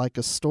 would you like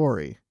a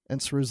story? And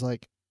Saru's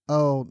like,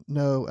 oh,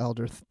 no,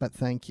 elder, but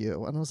thank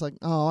you. And I was like,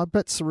 oh, I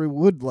bet Saru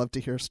would love to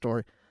hear a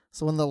story.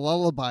 So when the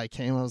lullaby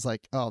came, I was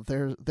like, oh,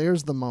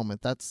 there's the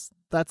moment. That's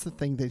the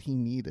thing that he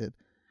needed.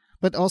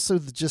 But also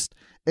just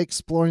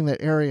exploring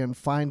that area and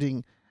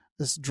finding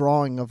this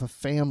drawing of a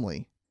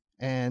family.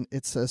 And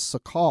it says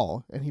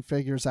Su'Kal. And he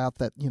figures out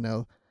that,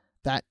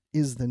 that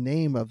is the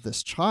name of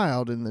this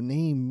child. And the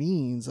name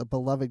means a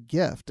beloved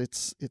gift.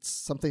 It's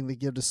something they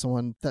give to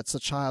someone that's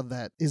a child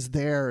that is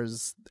there,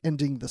 is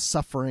ending the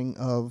suffering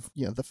of,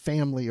 the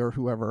family or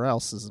whoever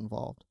else is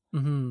involved.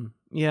 Mm-hmm.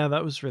 Yeah,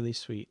 that was really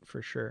sweet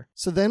for sure.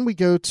 So then we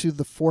go to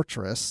the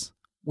fortress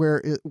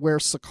where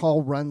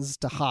Su'Kal runs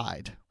to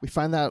hide. We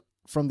find out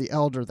from the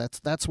elder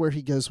that's where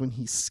he goes when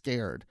he's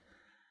scared.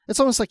 It's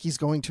almost like he's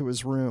going to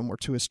his room or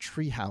to his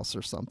treehouse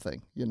or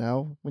something,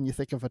 when you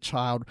think of a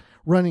child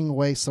running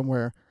away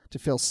somewhere to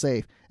feel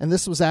safe. And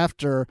this was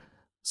after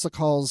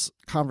Su'Kal's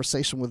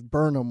conversation with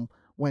Burnham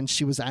when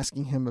she was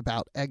asking him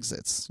about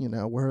exits,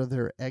 where are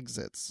there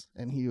exits?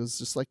 And he was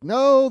just like,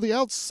 no, the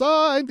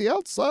outside.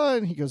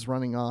 And he goes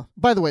running off.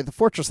 By the way, the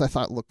fortress I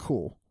thought looked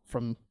cool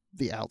from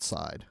the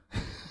outside.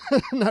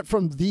 Not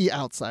from the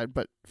outside,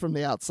 but from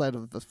the outside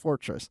of the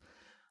fortress.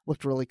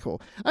 Looked really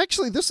cool.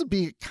 Actually, this would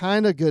be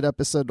kind of good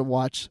episode to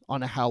watch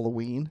on a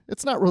Halloween.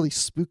 It's not really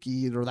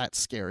spooky or that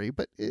scary,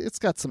 but it's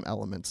got some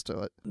elements to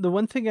it. The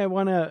one thing I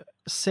want to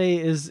say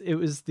is it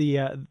was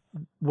the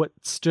what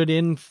stood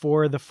in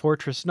for the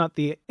fortress, not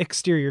the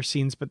exterior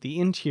scenes, but the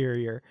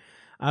interior.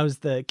 Was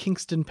the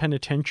Kingston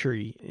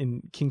Penitentiary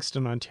in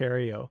Kingston,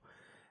 Ontario.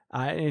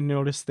 I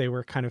noticed they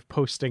were kind of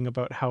posting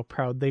about how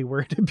proud they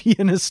were to be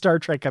in a Star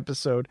Trek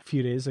episode a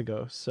few days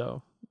ago.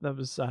 So that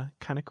was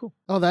kind of cool.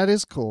 Oh, that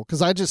is cool.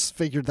 Because I just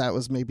figured that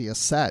was maybe a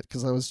set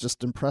because I was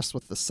just impressed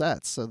with the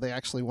sets. So they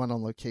actually went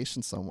on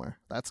location somewhere.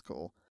 That's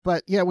cool.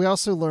 But yeah, we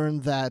also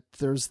learned that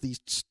there's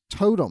these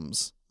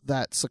totems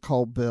that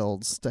Su'Kal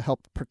builds to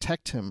help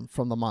protect him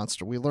from the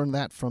monster. We learned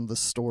that from the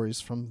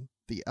stories from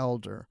the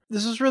Elder.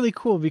 This is really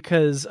cool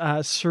because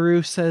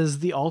Saru says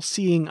the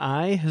all-seeing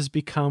eye has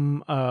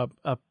become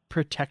a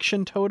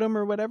protection totem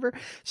or whatever.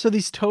 So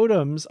these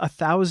totems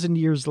 1,000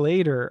 years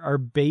later are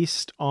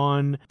based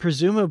on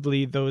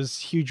presumably those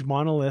huge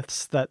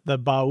monoliths that the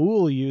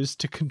Ba'ul used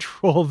to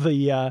control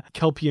the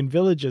Kelpian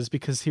villages,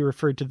 because he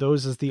referred to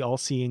those as the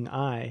all-seeing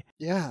eye.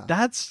 Yeah.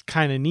 That's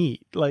kind of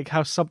neat. Like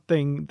how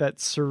something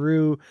that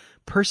Saru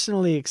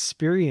personally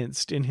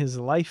experienced in his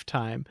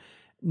lifetime,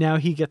 now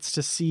he gets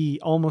to see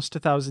almost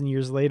 1,000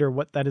 years later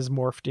what that is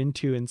morphed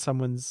into in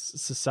someone's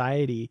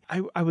society.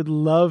 I would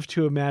love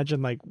to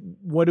imagine, like,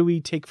 what do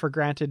we take for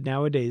granted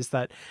nowadays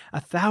that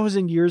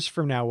 1,000 years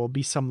from now will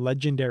be some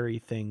legendary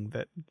thing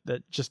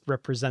that just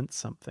represents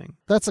something.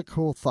 That's a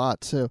cool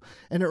thought too.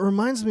 And it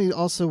reminds me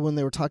also when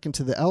they were talking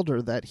to the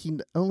Elder that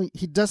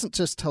he doesn't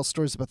just tell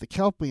stories about the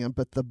Kelpian,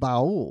 but the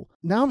Ba'ul.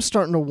 Now I'm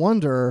starting to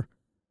wonder,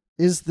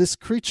 is this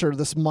creature,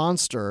 this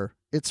monster,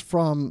 it's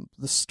from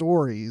the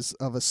stories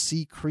of a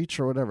sea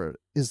creature or whatever.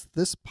 Is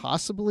this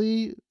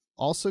possibly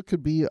also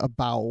could be a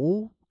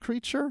Ba'ul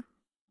creature?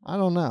 I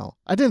don't know.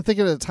 I didn't think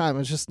of it at the time. I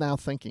was just now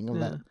thinking of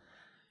that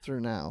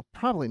through now.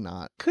 Probably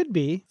not. Could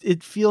be.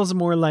 It feels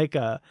more like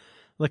a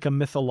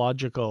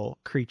mythological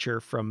creature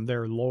from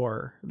their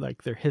lore,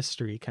 like their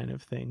history kind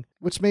of thing.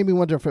 Which made me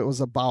wonder if it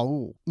was a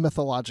Ba'ul,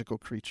 mythological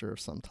creature of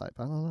some type.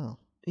 I don't know.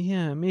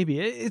 Yeah, maybe.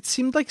 It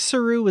seemed like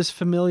Saru was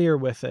familiar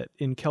with it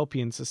in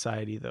Kelpian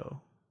society,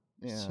 though.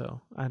 Yeah. So,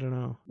 I don't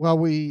know. Well,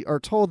 we are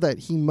told that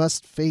he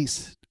must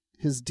face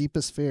his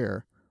deepest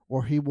fear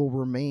or he will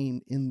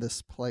remain in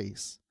this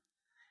place.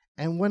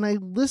 And when I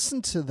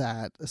listened to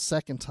that a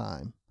second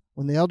time,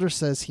 when the Elder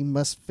says he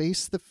must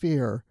face the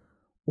fear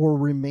or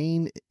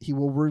he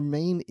will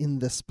remain in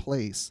this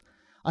place,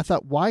 I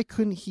thought, why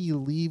couldn't he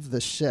leave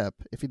the ship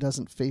if he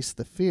doesn't face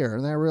the fear?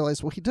 And then I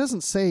realized, well, he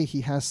doesn't say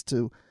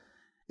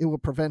it will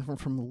prevent him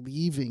from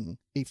leaving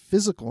a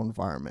physical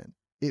environment.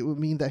 It would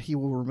mean that he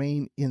will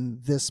remain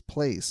in this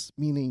place,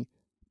 meaning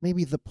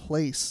maybe the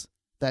place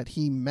that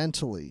he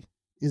mentally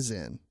is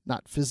in,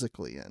 not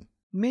physically in.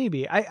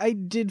 Maybe. I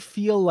did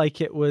feel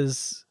like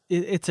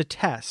it's a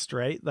test,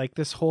 right? Like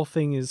this whole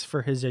thing is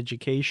for his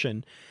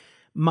education.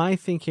 My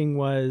thinking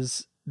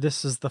was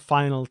this is the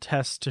final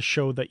test to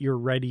show that you're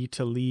ready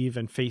to leave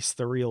and face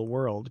the real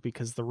world,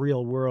 because the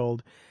real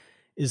world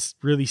is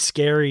really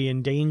scary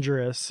and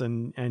dangerous,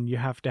 and you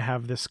have to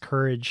have this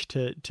courage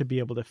to be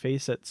able to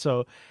face it.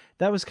 So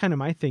that was kind of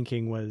my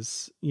thinking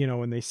was,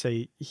 when they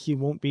say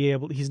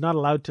he's not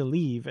allowed to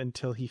leave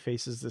until he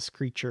faces this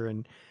creature,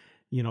 and,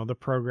 the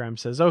program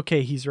says,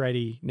 okay, he's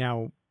ready.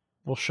 Now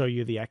we'll show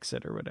you the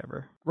exit or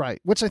whatever. Right.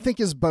 Which I think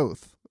is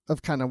both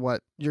of kind of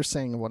what you're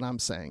saying and what I'm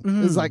saying.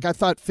 Mm-hmm. It's like, I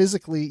thought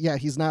physically, yeah,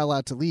 he's not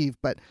allowed to leave,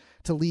 but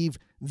to leave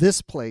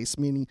this place,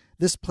 meaning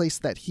this place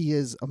that he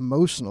is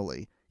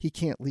emotionally, he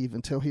can't leave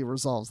until he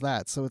resolves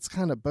that. So it's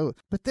kind of both.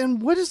 But then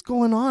what is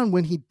going on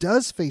when he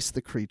does face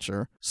the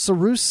creature?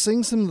 Saru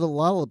sings him the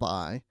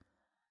lullaby,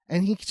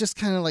 and he just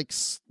kind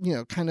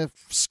of kind of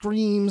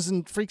screams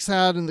and freaks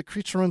out, and the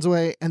creature runs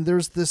away. And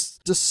there's this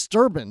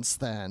disturbance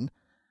then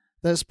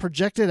that is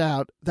projected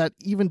out that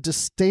even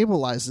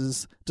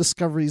destabilizes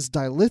Discovery's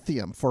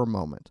dilithium for a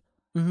moment.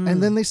 Mm-hmm.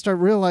 And then they start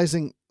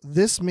realizing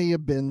this may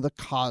have been the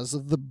cause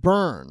of the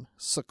burn.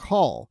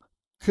 Su'Kal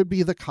could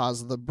be the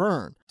cause of the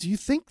burn. Do you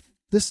think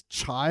this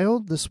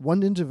child, this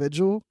one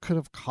individual, could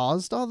have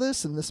caused all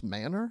this in this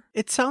manner?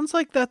 It sounds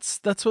like that's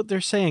what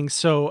they're saying.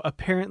 So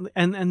apparently,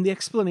 and the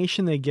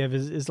explanation they give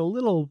is a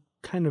little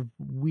kind of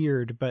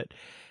weird, but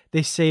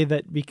they say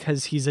that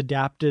because he's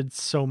adapted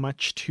so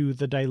much to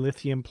the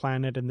dilithium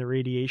planet and the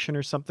radiation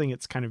or something,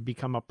 it's kind of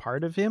become a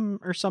part of him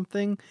or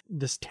something.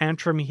 This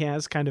tantrum he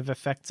has kind of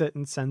affects it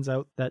and sends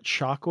out that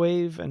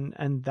shockwave,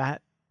 and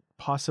that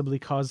possibly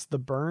caused the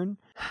burn.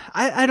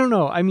 I don't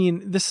know. I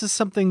mean, this is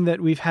something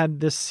that we've had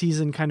this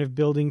season kind of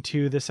building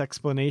to this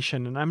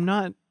explanation,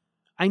 and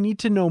I need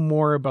to know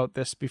more about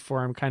this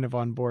before I'm kind of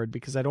on board,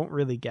 because I don't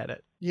really get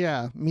it.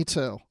 Yeah, me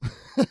too.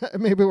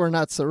 Maybe we're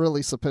not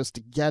really supposed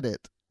to get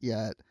it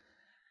yet,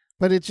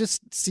 but it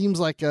just seems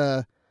like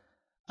I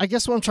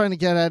guess what I'm trying to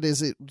get at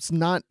is it's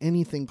not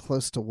anything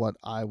close to what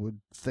I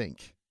would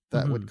think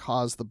that would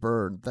cause the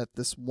burn, that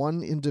this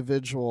one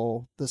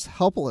individual, this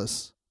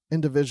helpless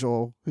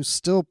individual who's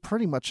still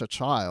pretty much a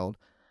child,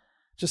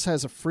 just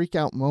has a freak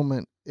out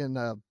moment in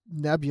a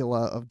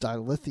nebula of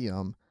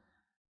dilithium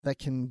that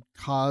can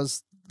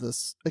cause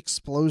this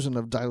explosion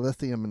of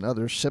dilithium and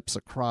other ships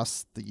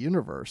across the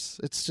universe.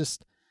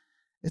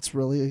 It's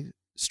really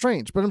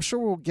strange, but I'm sure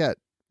we'll get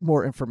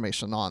more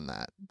information on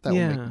that. That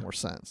will make more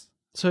sense.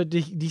 So it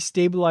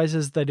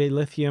destabilizes the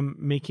dilithium,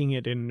 making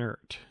it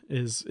inert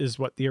is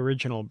what the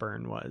original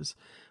burn was,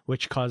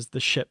 which caused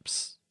the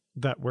ships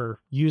that were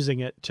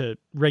using it to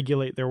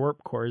regulate their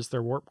warp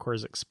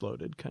cores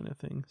exploded, kind of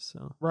thing.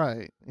 So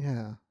right,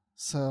 yeah.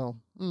 So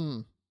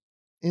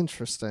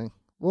interesting.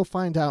 We'll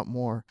find out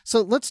more.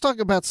 So let's talk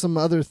about some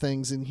other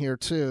things in here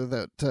too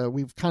that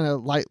we've kind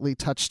of lightly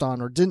touched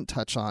on or didn't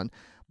touch on.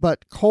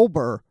 But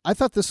Culber, I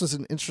thought this was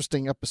an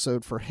interesting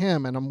episode for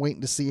him, and I'm waiting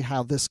to see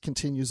how this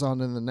continues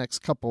on in the next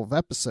couple of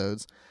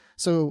episodes.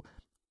 So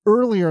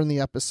earlier in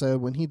the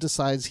episode, when he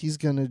decides he's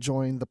going to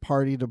join the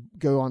party to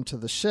go onto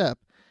the ship,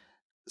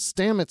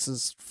 Stamets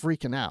is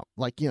freaking out.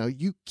 Like,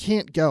 you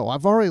can't go.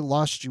 I've already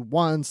lost you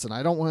once, and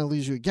I don't want to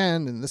lose you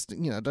again. And this,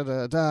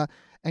 da-da-da-da.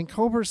 And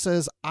Culber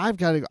says, I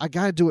got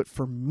to do it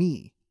for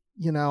me.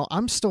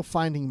 I'm still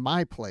finding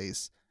my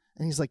place.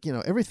 And he's like,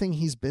 everything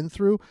he's been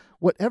through,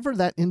 whatever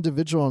that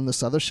individual on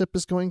this other ship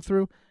is going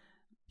through,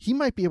 he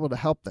might be able to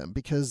help them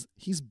because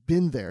he's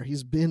been there.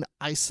 He's been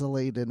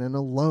isolated and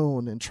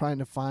alone and trying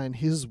to find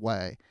his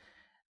way.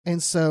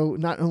 And so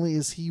not only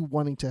is he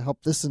wanting to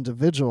help this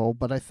individual,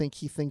 but I think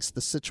he thinks the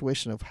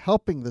situation of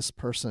helping this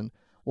person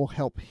will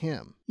help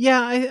him. Yeah,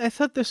 I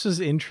thought this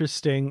was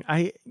interesting.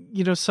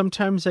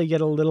 Sometimes I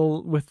get a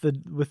little with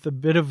the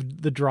bit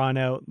of the drawn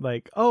out,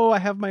 like, oh, I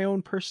have my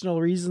own personal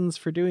reasons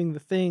for doing the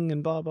thing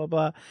and blah, blah,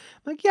 blah. I'm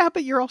like, yeah,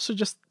 but you're also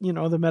just,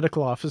 the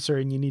medical officer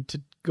and you need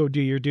to go do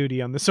your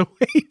duty on this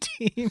away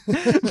team.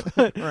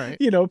 But, right.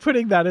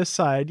 Putting that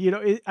aside,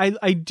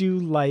 I do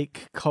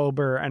like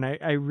Culber, and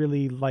I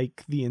really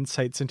like the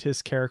insights into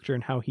his character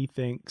and how he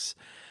thinks.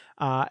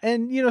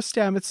 And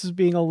Stamets is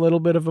being a little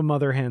bit of a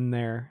mother hen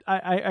there.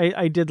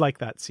 I did like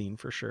that scene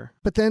for sure.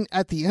 But then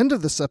at the end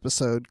of this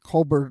episode,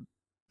 Culber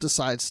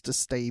decides to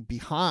stay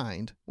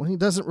behind when he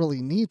doesn't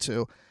really need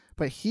to,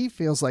 but he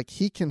feels like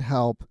he can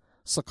help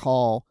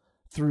Su'Kal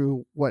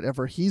through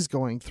whatever he's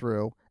going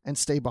through and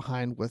stay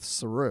behind with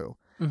Saru.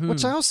 Mm-hmm.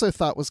 Which I also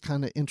thought was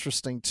kind of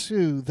interesting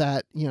too,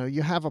 that,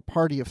 you have a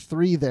party of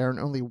 3 there and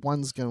only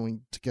one's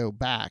going to go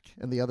back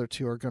and the other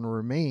 2 are going to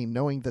remain,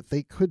 knowing that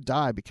they could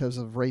die because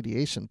of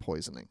radiation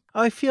poisoning.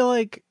 I feel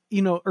like,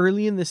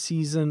 early in the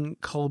season,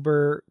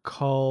 Culber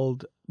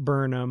called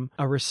Burnham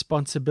a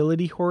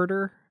responsibility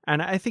hoarder.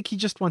 And I think he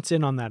just wants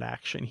in on that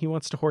action. He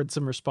wants to hoard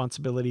some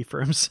responsibility for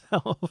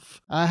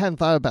himself. I hadn't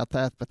thought about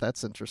that, but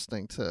that's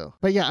interesting too.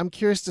 But yeah, I'm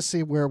curious to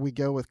see where we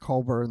go with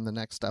Culber in the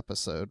next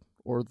episode.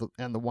 Or the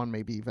one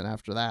maybe even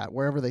after that,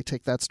 wherever they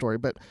take that story.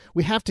 But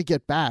we have to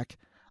get back.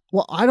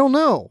 Well, I don't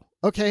know.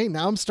 Okay,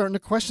 now I'm starting to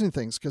question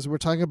things because we were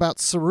talking about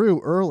Saru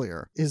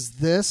earlier. Is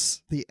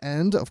this the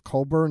end of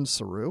Culber and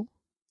Saru?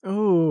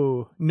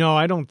 Oh, no,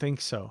 I don't think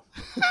so.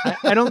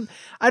 I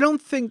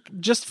don't think,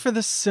 just for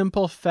the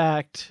simple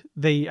fact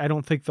I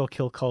don't think they'll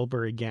kill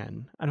Culber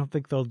again. I don't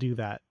think they'll do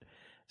that.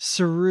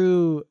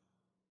 Saru,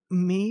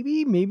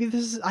 maybe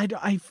this is,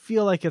 I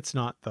feel like it's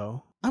not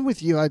though. I'm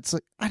with you. I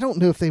don't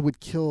know if they would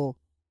kill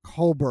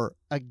Culber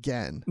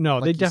again. No,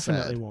 like they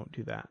definitely won't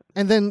do that.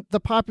 And then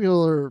the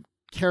popular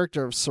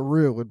character of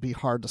Saru would be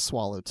hard to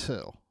swallow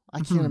too.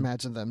 I can't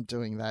imagine them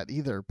doing that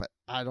either, but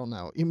I don't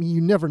know. I mean, you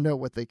never know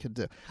what they could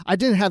do. I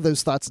didn't have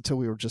those thoughts until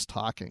we were just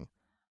talking.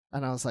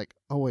 And I was like,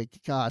 oh,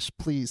 wait, gosh,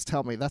 please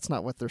tell me that's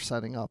not what they're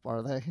setting up,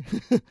 are they?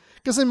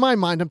 Because in my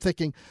mind, I'm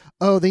thinking,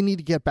 oh, they need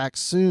to get back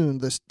soon.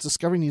 This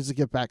Discovery needs to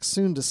get back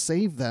soon to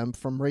save them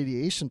from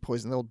radiation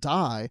poisoning. They'll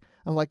die.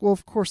 I'm like, well,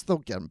 of course they'll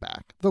get them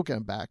back. They'll get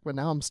them back. But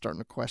now I'm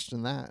starting to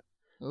question that.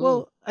 Ooh.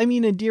 Well, I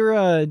mean,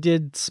 Adira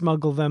did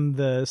smuggle them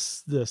the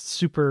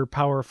super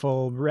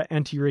powerful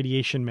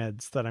anti-radiation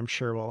meds that I'm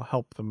sure will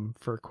help them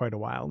for quite a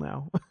while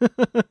now.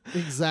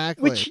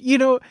 Exactly. Which,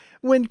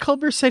 when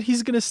Culber said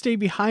he's going to stay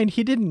behind,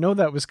 he didn't know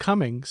that was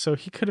coming. So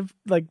he could have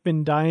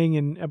been dying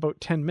in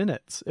about 10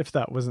 minutes if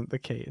that wasn't the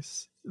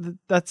case.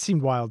 That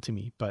seemed wild to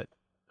me, but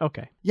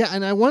okay. Yeah,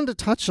 and I wanted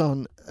to touch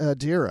on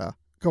Adira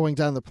going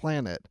down the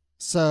planet.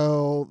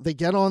 So they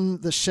get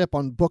on the ship,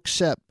 on Book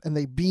Ship, and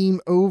they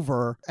beam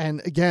over.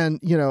 And again,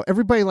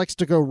 everybody likes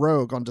to go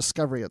rogue on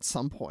Discovery at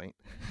some point.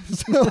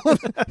 So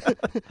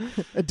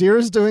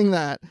Adira's doing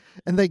that.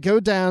 And they go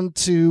down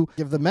to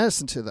give the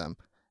medicine to them.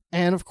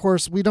 And of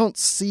course, we don't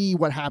see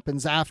what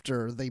happens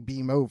after they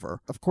beam over.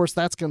 Of course,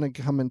 that's going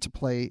to come into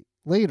play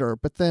later.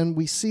 But then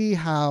we see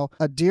how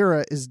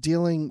Adira is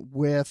dealing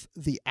with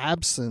the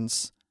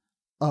absence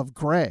of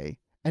Gray.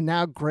 And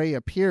now Gray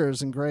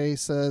appears and Gray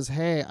says,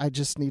 hey, I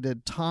just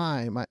needed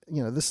time.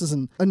 This is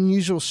an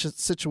unusual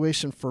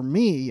situation for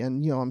me.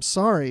 And, I'm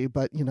sorry,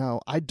 but,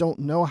 I don't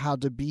know how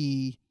to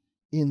be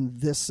in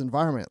this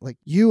environment. Like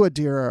you,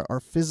 Adira, are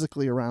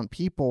physically around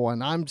people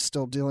and I'm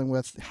still dealing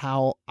with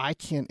how I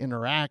can't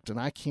interact and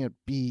I can't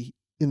be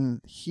in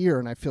here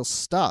and I feel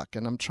stuck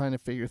and I'm trying to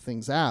figure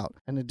things out.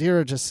 And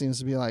Adira just seems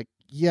to be like,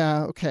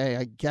 yeah, okay,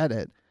 I get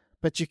it.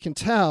 But you can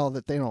tell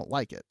that they don't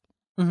like it.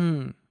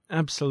 Mm-hmm.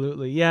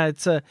 Absolutely. Yeah,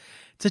 it's a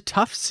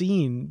tough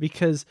scene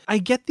because I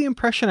get the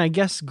impression, I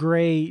guess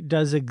Gray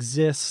does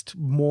exist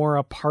more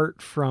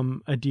apart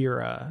from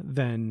Adira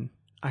than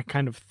I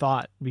kind of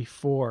thought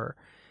before.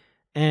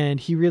 And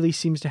he really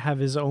seems to have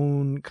his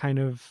own kind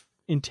of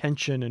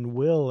intention and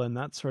will and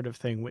that sort of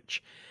thing,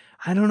 which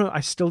I don't know.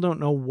 I still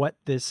don't know what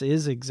this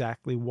is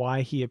exactly,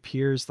 why he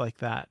appears like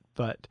that.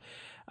 But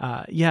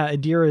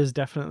Adira is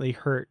definitely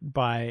hurt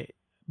by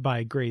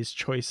Gray's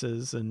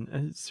choices,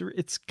 and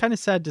it's kind of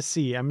sad to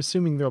see. I'm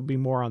assuming there'll be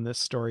more on this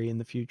story in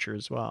the future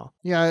as well.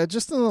 Yeah,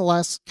 just in the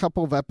last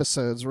couple of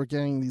episodes, we're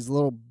getting these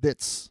little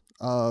bits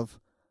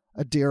of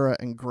Adira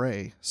and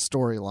Gray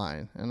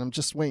storyline. And I'm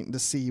just waiting to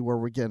see where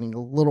we're getting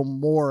a little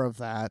more of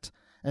that.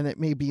 And it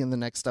may be in the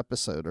next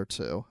episode or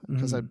two,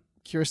 because I'm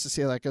curious to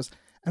see how that goes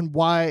and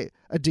why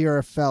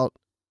Adira felt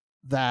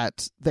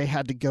that they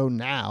had to go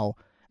now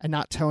and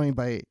not tell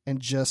anybody and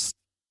just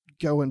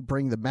go and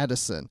bring the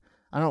medicine.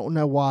 I don't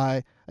know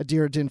why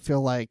Adira didn't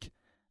feel like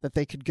that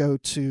they could go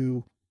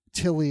to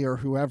Tilly or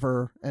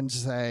whoever and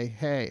say,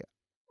 hey,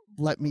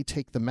 let me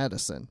take the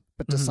medicine.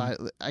 But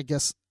decided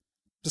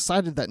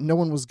that no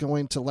one was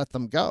going to let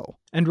them go.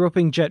 And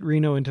roping Jet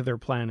Reno into their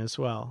plan as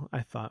well,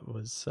 I thought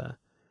was...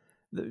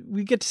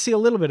 we get to see a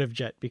little bit of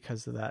Jet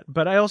because of that.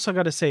 But I also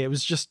got to say, it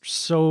was just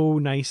so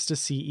nice to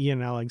see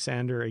Ian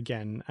Alexander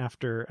again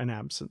after an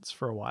absence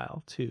for a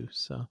while, too.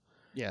 So,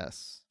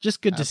 yes,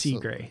 just good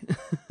absolutely. to see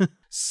Gray.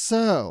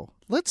 So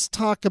let's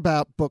talk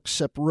about Book's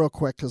ship real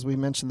quick, because we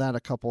mentioned that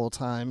a couple of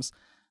times.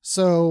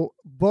 So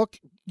Book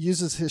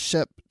uses his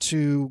ship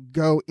to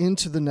go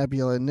into the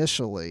nebula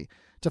initially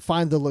to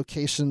find the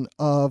location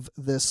of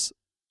this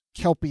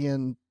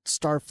Kelpian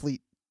Starfleet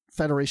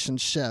Federation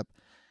ship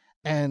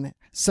and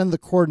send the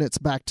coordinates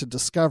back to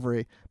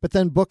Discovery. But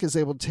then Book is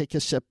able to take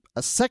his ship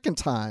a second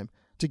time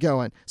to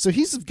go in. So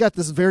he's got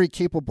this very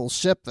capable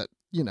ship that,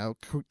 you know,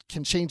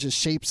 can change his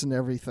shapes and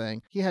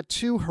everything. He had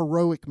two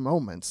heroic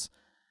moments,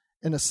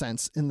 in a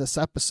sense, in this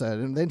episode,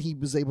 and then he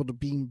was able to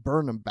beam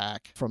Burnham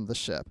back from the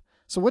ship.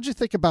 So what'd you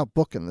think about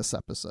Book in this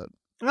episode?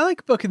 I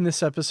like Book in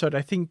this episode.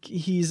 I think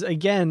he's,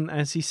 again,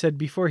 as he said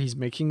before, he's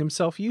making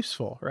himself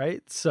useful,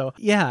 right? So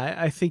yeah,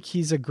 I think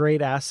he's a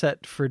great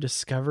asset for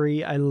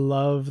Discovery. I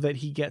love that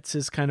he gets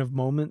his kind of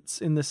moments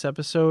in this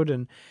episode,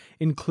 and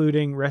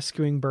including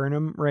rescuing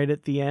Burnham right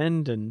at the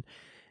end. And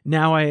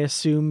now I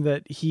assume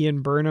that he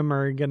and Burnham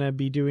are going to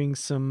be doing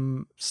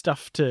some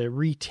stuff to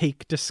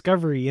retake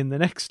Discovery in the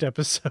next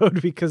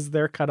episode because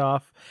they're cut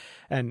off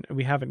and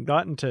we haven't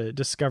gotten to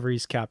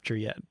Discovery's capture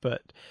yet.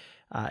 But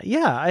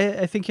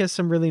I think he has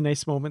some really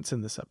nice moments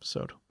in this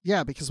episode.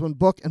 Yeah, because when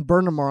Book and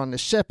Burnham are on the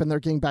ship and they're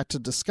getting back to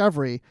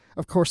Discovery,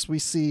 of course we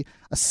see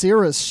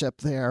Asira's ship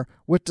there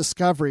with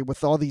Discovery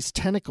with all these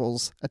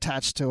tentacles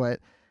attached to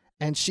it.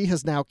 And she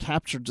has now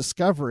captured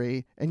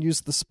Discovery and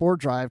used the spore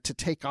drive to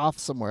take off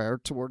somewhere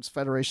towards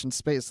Federation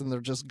space, and they're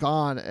just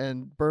gone.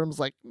 And Burnham's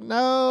like,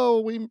 no,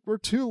 we're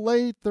too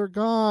late. They're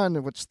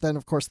gone. Which then,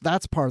 of course,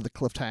 that's part of the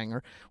cliffhanger,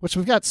 which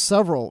we've got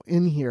several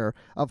in here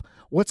of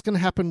what's going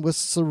to happen with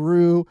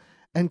Saru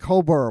and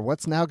Culber.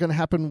 What's now going to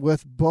happen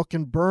with Book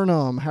and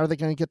Burnham? How are they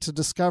going to get to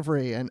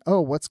Discovery? And,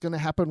 oh, what's going to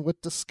happen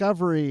with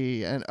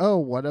Discovery? And, oh,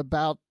 what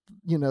about,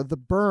 you know, the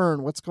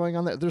burn? What's going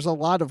on there? There's a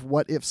lot of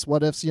what ifs,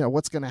 you know,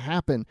 what's going to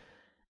happen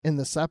in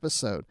this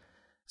episode.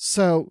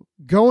 So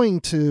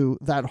going to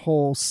that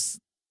whole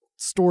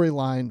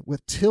storyline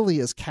with Tilly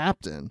as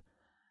captain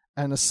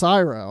and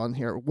Asira on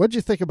here, what'd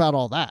you think about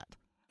all that?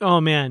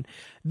 Oh man,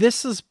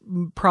 this is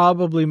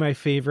probably my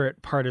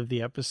favorite part of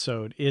the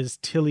episode, is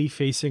Tilly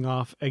facing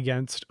off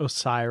against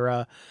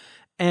Osira.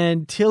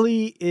 And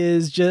Tilly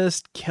is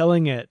just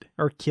killing it,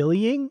 or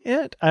killing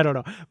it. I don't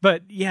know.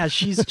 But yeah,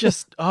 she's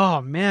just,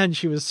 oh man,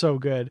 she was so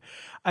good.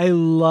 I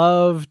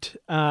loved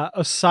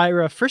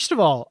Osira. First of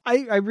all,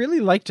 I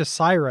really liked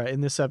Osira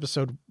in this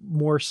episode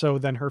more so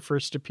than her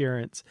first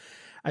appearance.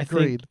 I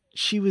think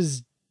she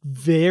was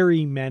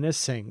very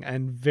menacing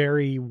and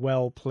very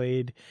well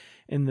played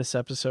in this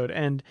episode.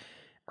 And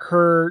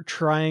her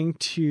trying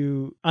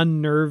to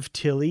unnerve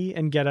Tilly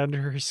and get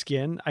under her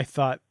skin, I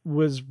thought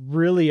was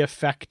really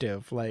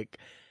effective. Like,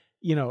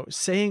 you know,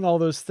 saying all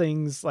those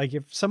things, like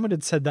if someone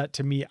had said that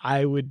to me,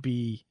 I would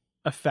be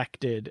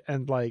affected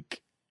and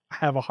like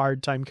have a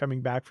hard time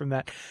coming back from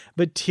that.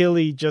 But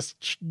Tilly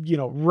just, you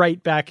know,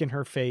 right back in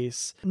her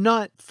face,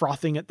 not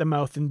frothing at the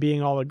mouth and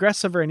being all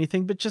aggressive or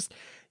anything, but just,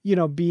 you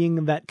know,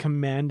 being that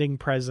commanding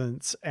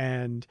presence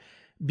and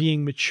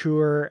being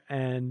mature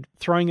and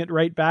throwing it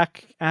right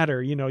back at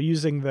her, you know,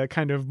 using the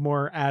kind of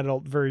more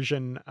adult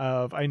version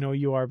of I know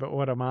you are, but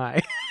what am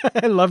I?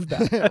 I love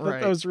that. I thought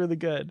that was really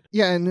good.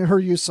 Yeah, and her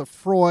use of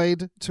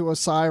Freud to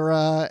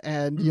Osira,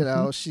 and, you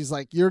know, she's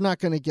like, you're not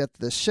going to get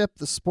the ship,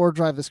 the spore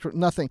drive, this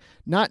nothing.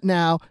 Not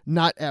now,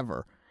 not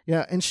ever.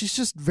 Yeah, and she's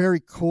just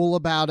very cool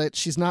about it.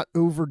 She's not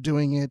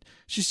overdoing it.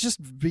 She's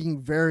just being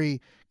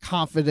very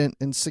confident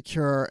and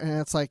secure.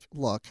 And it's like,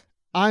 look,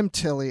 I'm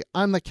Tilly.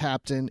 I'm the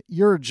captain.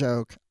 You're a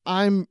joke.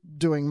 I'm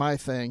doing my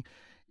thing.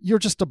 You're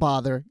just a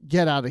bother.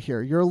 Get out of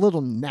here. You're a little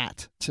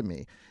gnat to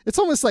me. It's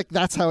almost like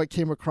that's how it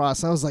came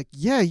across. I was like,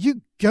 yeah,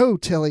 you go,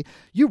 Tilly.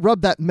 You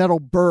rub that metal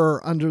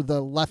burr under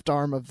the left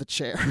arm of the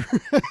chair.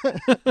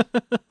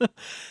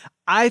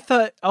 I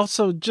thought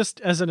also, just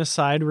as an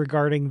aside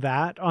regarding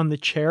that on the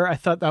chair, I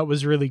thought that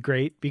was really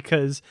great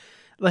because,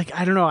 like,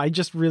 I don't know, I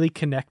just really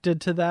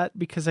connected to that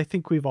because I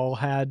think we've all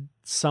had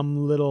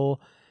some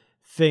little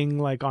thing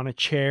like on a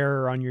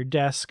chair or on your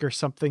desk or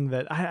something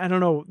that I don't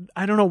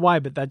know why,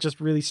 but that just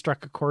really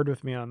struck a chord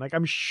with me. On like,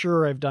 I'm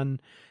sure I've done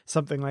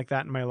something like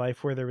that in my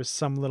life where there was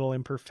some little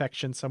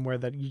imperfection somewhere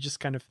that you just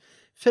kind of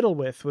fiddle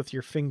with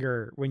your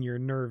finger when you're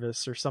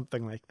nervous or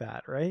something like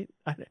that, right?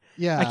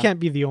 I can't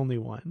be the only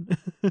one.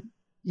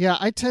 Yeah,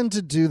 I tend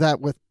to do that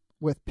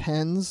with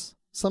pens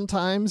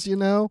sometimes,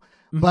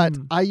 but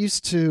I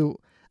used to,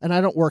 and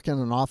I don't work in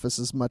an office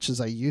as much as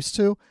I used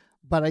to,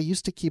 but I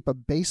used to keep a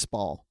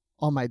baseball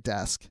on my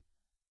desk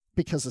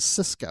because of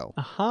Cisco.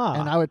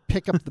 And I would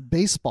pick up the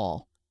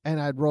baseball and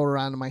I'd roll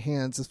around in my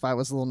hands if I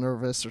was a little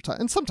nervous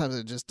and sometimes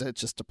I just did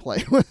just to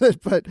play with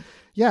it. But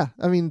yeah,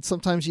 I mean,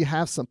 sometimes you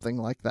have something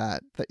like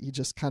that you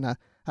just kind of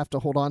have to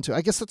hold on to.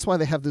 I guess that's why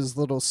they have those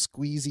little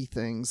squeezy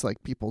things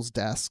like people's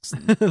desks.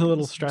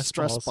 Little stress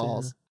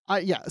balls.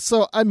 Yeah.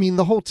 So, I mean,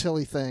 the whole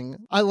Tilly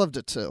thing, I loved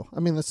it too. I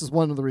mean, this is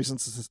one of the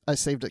reasons I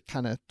saved it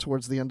kind of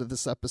towards the end of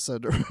this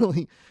episode to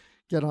really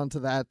get onto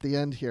that at the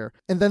end here.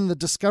 And then the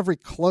Discovery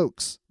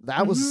cloaks,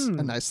 that was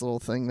a nice little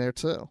thing there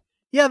too.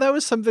 Yeah, that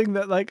was something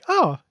that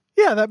oh,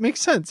 yeah, that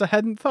makes sense. I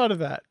hadn't thought of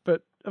that,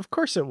 but of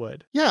course it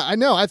would. Yeah, I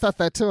know. I thought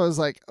that too. I was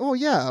like, oh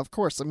yeah, of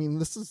course. I mean,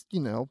 this is,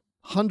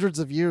 hundreds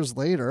of years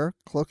later,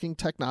 cloaking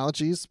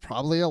technology is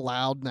probably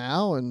allowed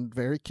now and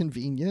very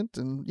convenient.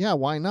 And yeah,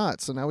 why not?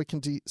 So now we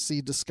can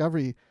see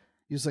Discovery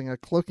using a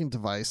cloaking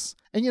device.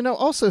 And,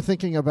 also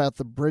thinking about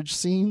the bridge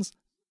scenes,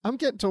 I'm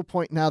getting to a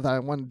point now that I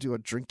want to do a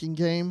drinking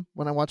game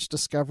when I watch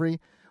Discovery,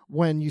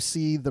 when you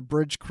see the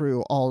bridge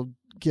crew all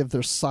give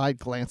their side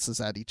glances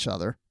at each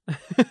other.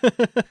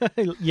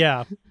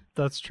 Yeah,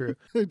 that's true.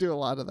 They do a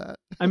lot of that.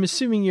 I'm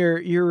assuming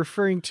you're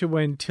referring to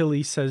when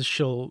Tilly says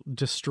she'll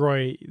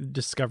destroy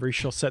Discovery,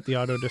 she'll set the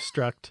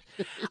auto-destruct.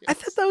 Yes. I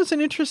thought that was an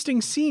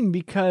interesting scene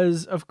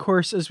because, of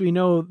course, as we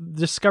know,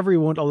 Discovery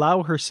won't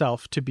allow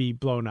herself to be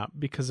blown up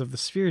because of the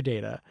sphere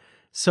data.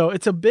 So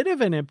it's a bit of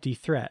an empty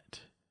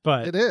threat.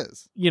 But it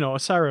is.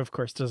 Osyraa, of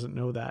course, doesn't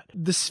know that.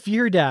 The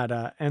sphere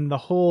data and the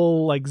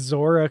whole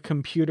Zora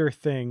computer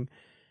thing,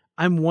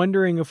 I'm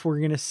wondering if we're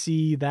going to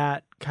see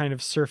that kind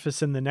of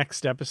surface in the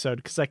next episode,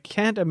 because I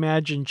can't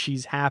imagine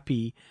she's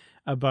happy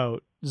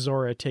about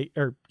Osyraa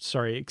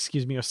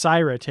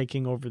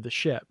taking over the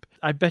ship.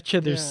 I bet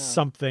you there's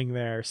something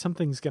there.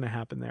 Something's going to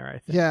happen there, I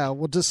think. Yeah,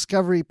 will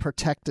Discovery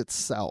protect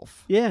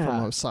itself from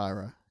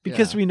Osyraa?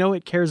 Because we know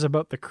it cares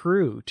about the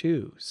crew,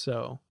 too,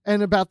 so...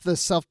 And about the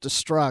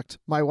self-destruct,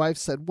 my wife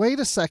said, wait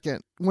a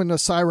second, when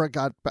Osyraa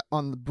got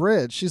on the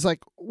bridge, she's like,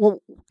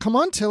 well, come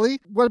on, Tilly,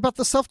 what about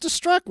the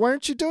self-destruct? Why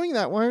aren't you doing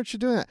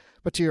that?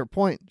 But to your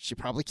point, she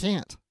probably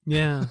can't.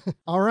 Yeah.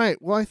 All right,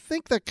 well, I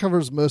think that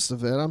covers most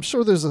of it. I'm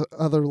sure there's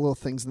other little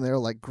things in there,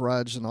 like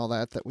Grudge and all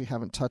that we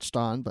haven't touched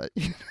on, but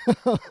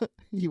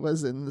he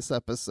was in this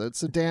episode.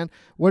 So, Dan,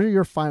 what are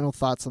your final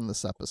thoughts on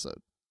this episode?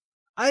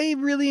 I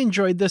really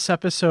enjoyed this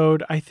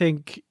episode. I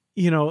think,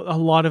 a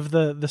lot of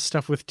the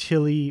stuff with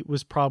Tilly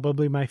was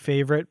probably my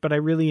favorite, but I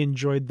really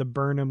enjoyed the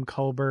Burnham,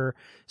 Culber,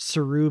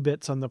 Saru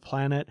bits on the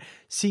planet.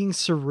 Seeing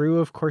Saru,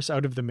 of course,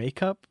 out of the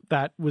makeup,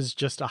 that was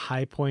just a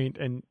high point,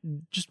 and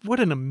just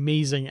what an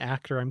amazing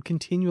actor. I'm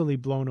continually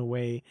blown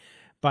away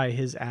by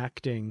his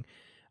acting.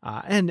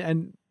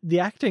 And the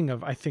acting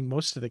of, I think,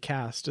 most of the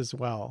cast as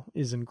well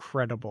is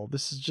incredible.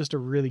 This is just a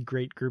really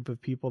great group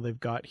of people they've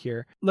got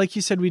here. Like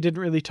you said, we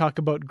didn't really talk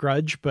about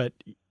Grudge, but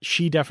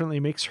she definitely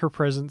makes her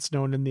presence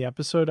known in the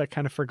episode. I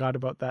kind of forgot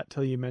about that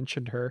till you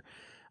mentioned her.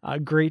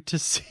 Great to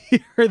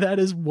see her. That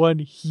is one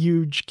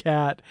huge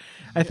cat.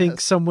 I think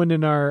someone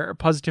in our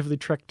Positively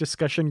Trek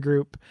discussion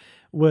group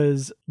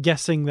was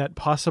guessing that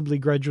possibly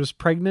Grudge was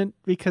pregnant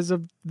because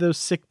of those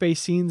sickbay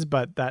scenes,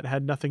 but that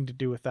had nothing to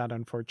do with that,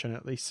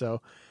 unfortunately.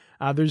 So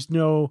there's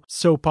no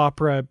soap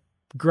opera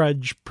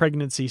Grudge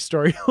pregnancy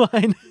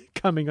storyline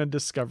coming on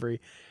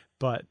Discovery.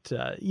 But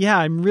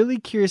I'm really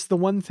curious. The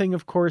one thing,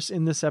 of course,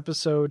 in this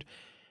episode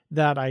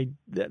that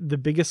the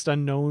biggest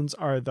unknowns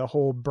are the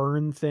whole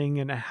burn thing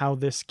and how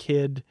this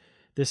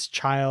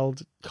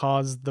child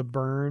caused the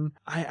burn.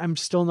 I'm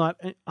still not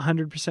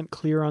 100%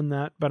 clear on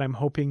that, but I'm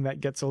hoping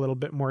that gets a little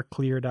bit more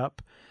cleared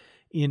up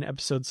in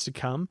episodes to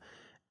come.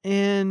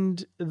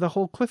 And the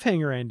whole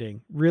cliffhanger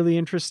ending, really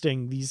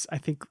interesting. These, I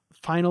think,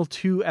 final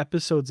 2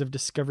 episodes of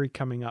Discovery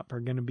coming up are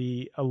going to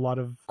be a lot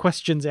of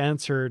questions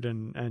answered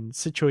and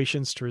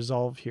situations to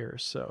resolve here.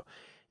 So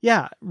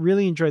yeah,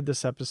 really enjoyed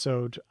this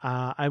episode.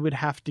 I would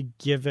have to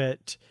give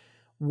it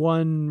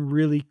one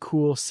really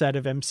cool set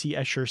of MC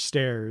Escher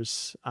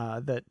stairs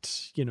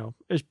that,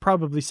 is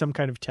probably some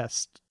kind of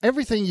test.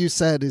 Everything you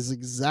said is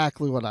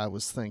exactly what I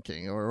was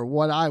thinking, or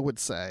what I would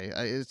say.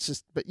 It's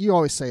just, but you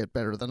always say it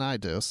better than I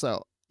do.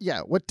 So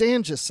yeah, what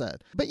Dan just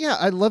said. But yeah,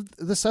 I loved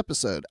this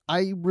episode.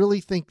 I really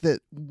think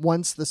that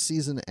once the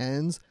season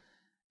ends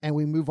and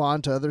we move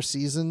on to other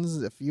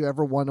seasons, if you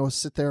ever want to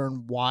sit there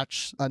and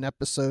watch an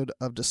episode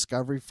of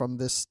Discovery from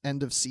this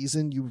end of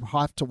season, you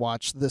have to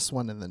watch this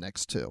one and the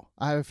next 2.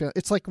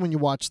 It's like when you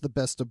watch The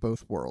Best of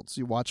Both Worlds.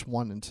 You watch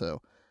 1 and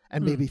 2,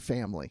 and maybe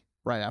Family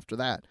right after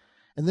that.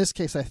 In this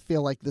case, I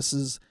feel like this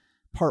is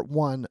part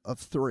 1 of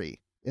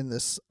 3 in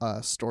this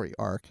story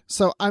arc.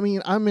 So, I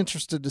mean, I'm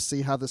interested to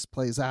see how this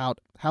plays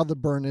out, how the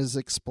burn is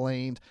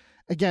explained.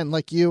 Again,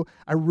 like you,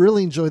 I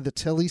really enjoyed the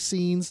Tilly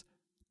scenes,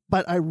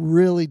 but I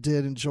really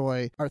did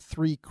enjoy our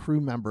 3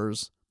 crew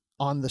members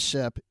on the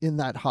ship in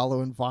that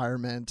hollow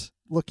environment,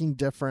 looking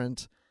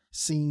different,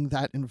 seeing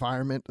that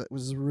environment. That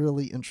was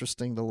really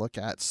interesting to look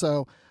at.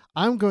 So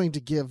I'm going to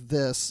give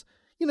this,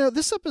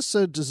 this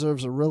episode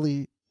deserves a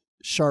really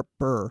sharp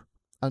burr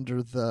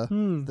under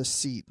the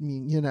seat. I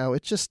mean,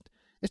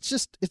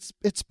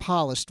 it's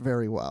polished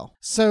very well.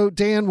 So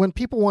Dan, when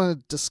people want to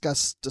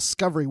discuss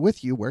Discovery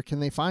with you, where can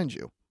they find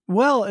you?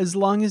 Well, as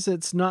long as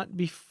it's not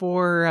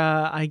before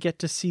I get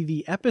to see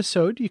the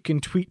episode, you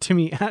can tweet to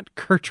me at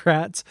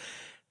Kertrats.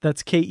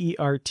 That's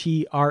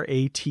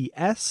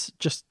KERTRATS,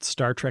 just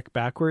Star Trek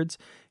backwards.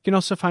 You can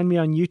also find me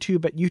on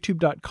YouTube at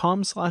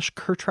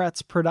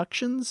youtube.com/Kertrats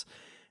Productions,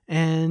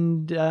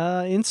 and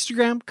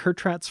Instagram,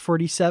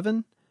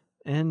 Kertrats47,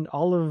 and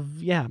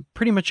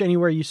pretty much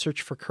anywhere you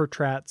search for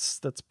Kertrats,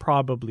 that's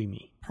probably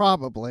me.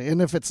 Probably.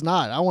 And if it's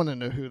not, I want to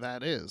know who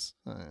that is.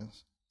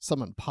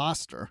 Some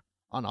imposter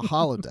on a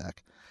holodeck.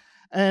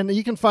 And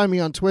you can find me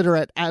on Twitter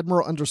at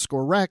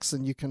Admiral_Rex,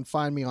 and you can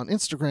find me on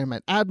Instagram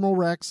at Admiral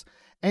Rex.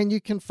 And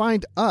you can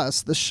find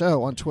us, the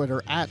show, on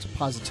Twitter at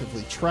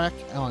Positively Trek,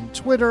 on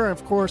Twitter,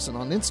 of course, and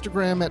on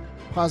Instagram at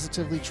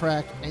Positively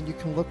Trek. And you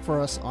can look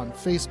for us on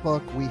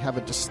Facebook. We have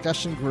a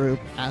discussion group.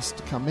 Ask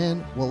to come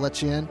in. We'll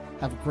let you in.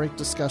 Have great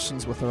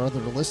discussions with our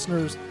other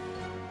listeners.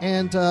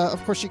 And,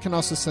 of course, you can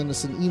also send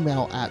us an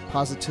email at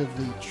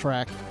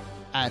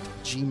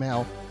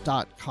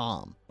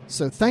positivelytrek@gmail.com.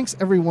 So thanks,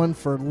 everyone,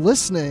 for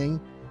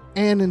listening.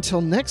 And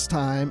until next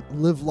time,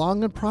 live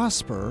long and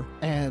prosper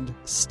and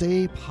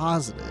stay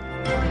positive.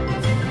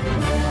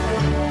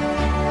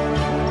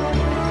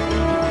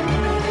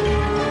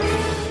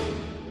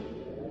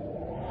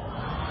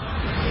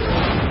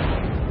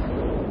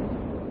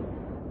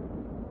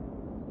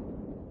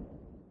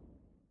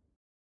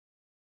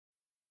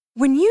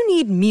 When you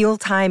need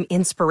mealtime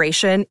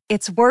inspiration,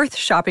 it's worth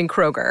shopping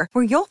Kroger,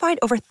 where you'll find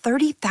over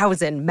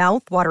 30,000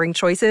 mouth-watering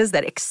choices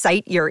that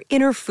excite your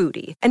inner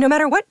foodie. And no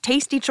matter what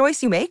tasty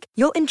choice you make,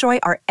 you'll enjoy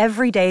our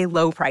everyday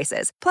low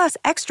prices, plus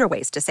extra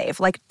ways to save,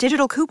 like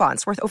digital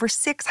coupons worth over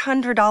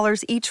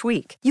 $600 each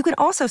week. You can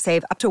also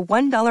save up to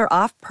 $1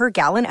 off per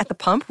gallon at the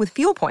pump with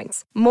fuel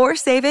points. More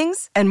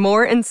savings and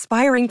more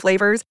inspiring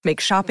flavors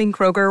make shopping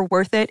Kroger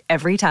worth it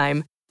every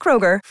time.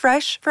 Kroger,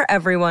 fresh for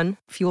everyone.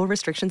 Fuel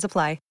restrictions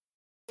apply.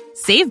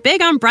 Save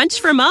big on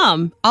brunch for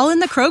mom, all in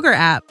the Kroger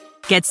app.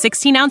 Get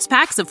 16-ounce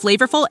packs of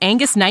flavorful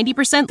Angus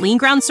 90% lean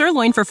ground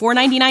sirloin for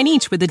 $4.99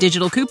 each with a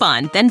digital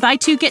coupon. Then buy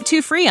 2, get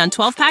 2 free on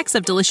 12 packs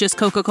of delicious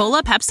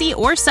Coca-Cola, Pepsi,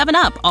 or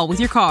 7-Up, all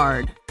with your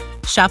card.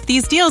 Shop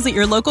these deals at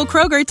your local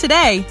Kroger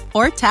today,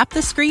 or tap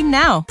the screen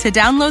now to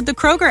download the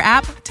Kroger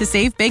app to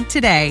save big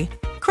today.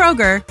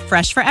 Kroger,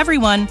 fresh for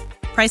everyone.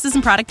 Prices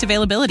and product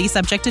availability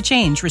subject to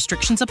change.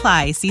 Restrictions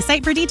apply. See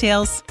site for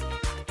details.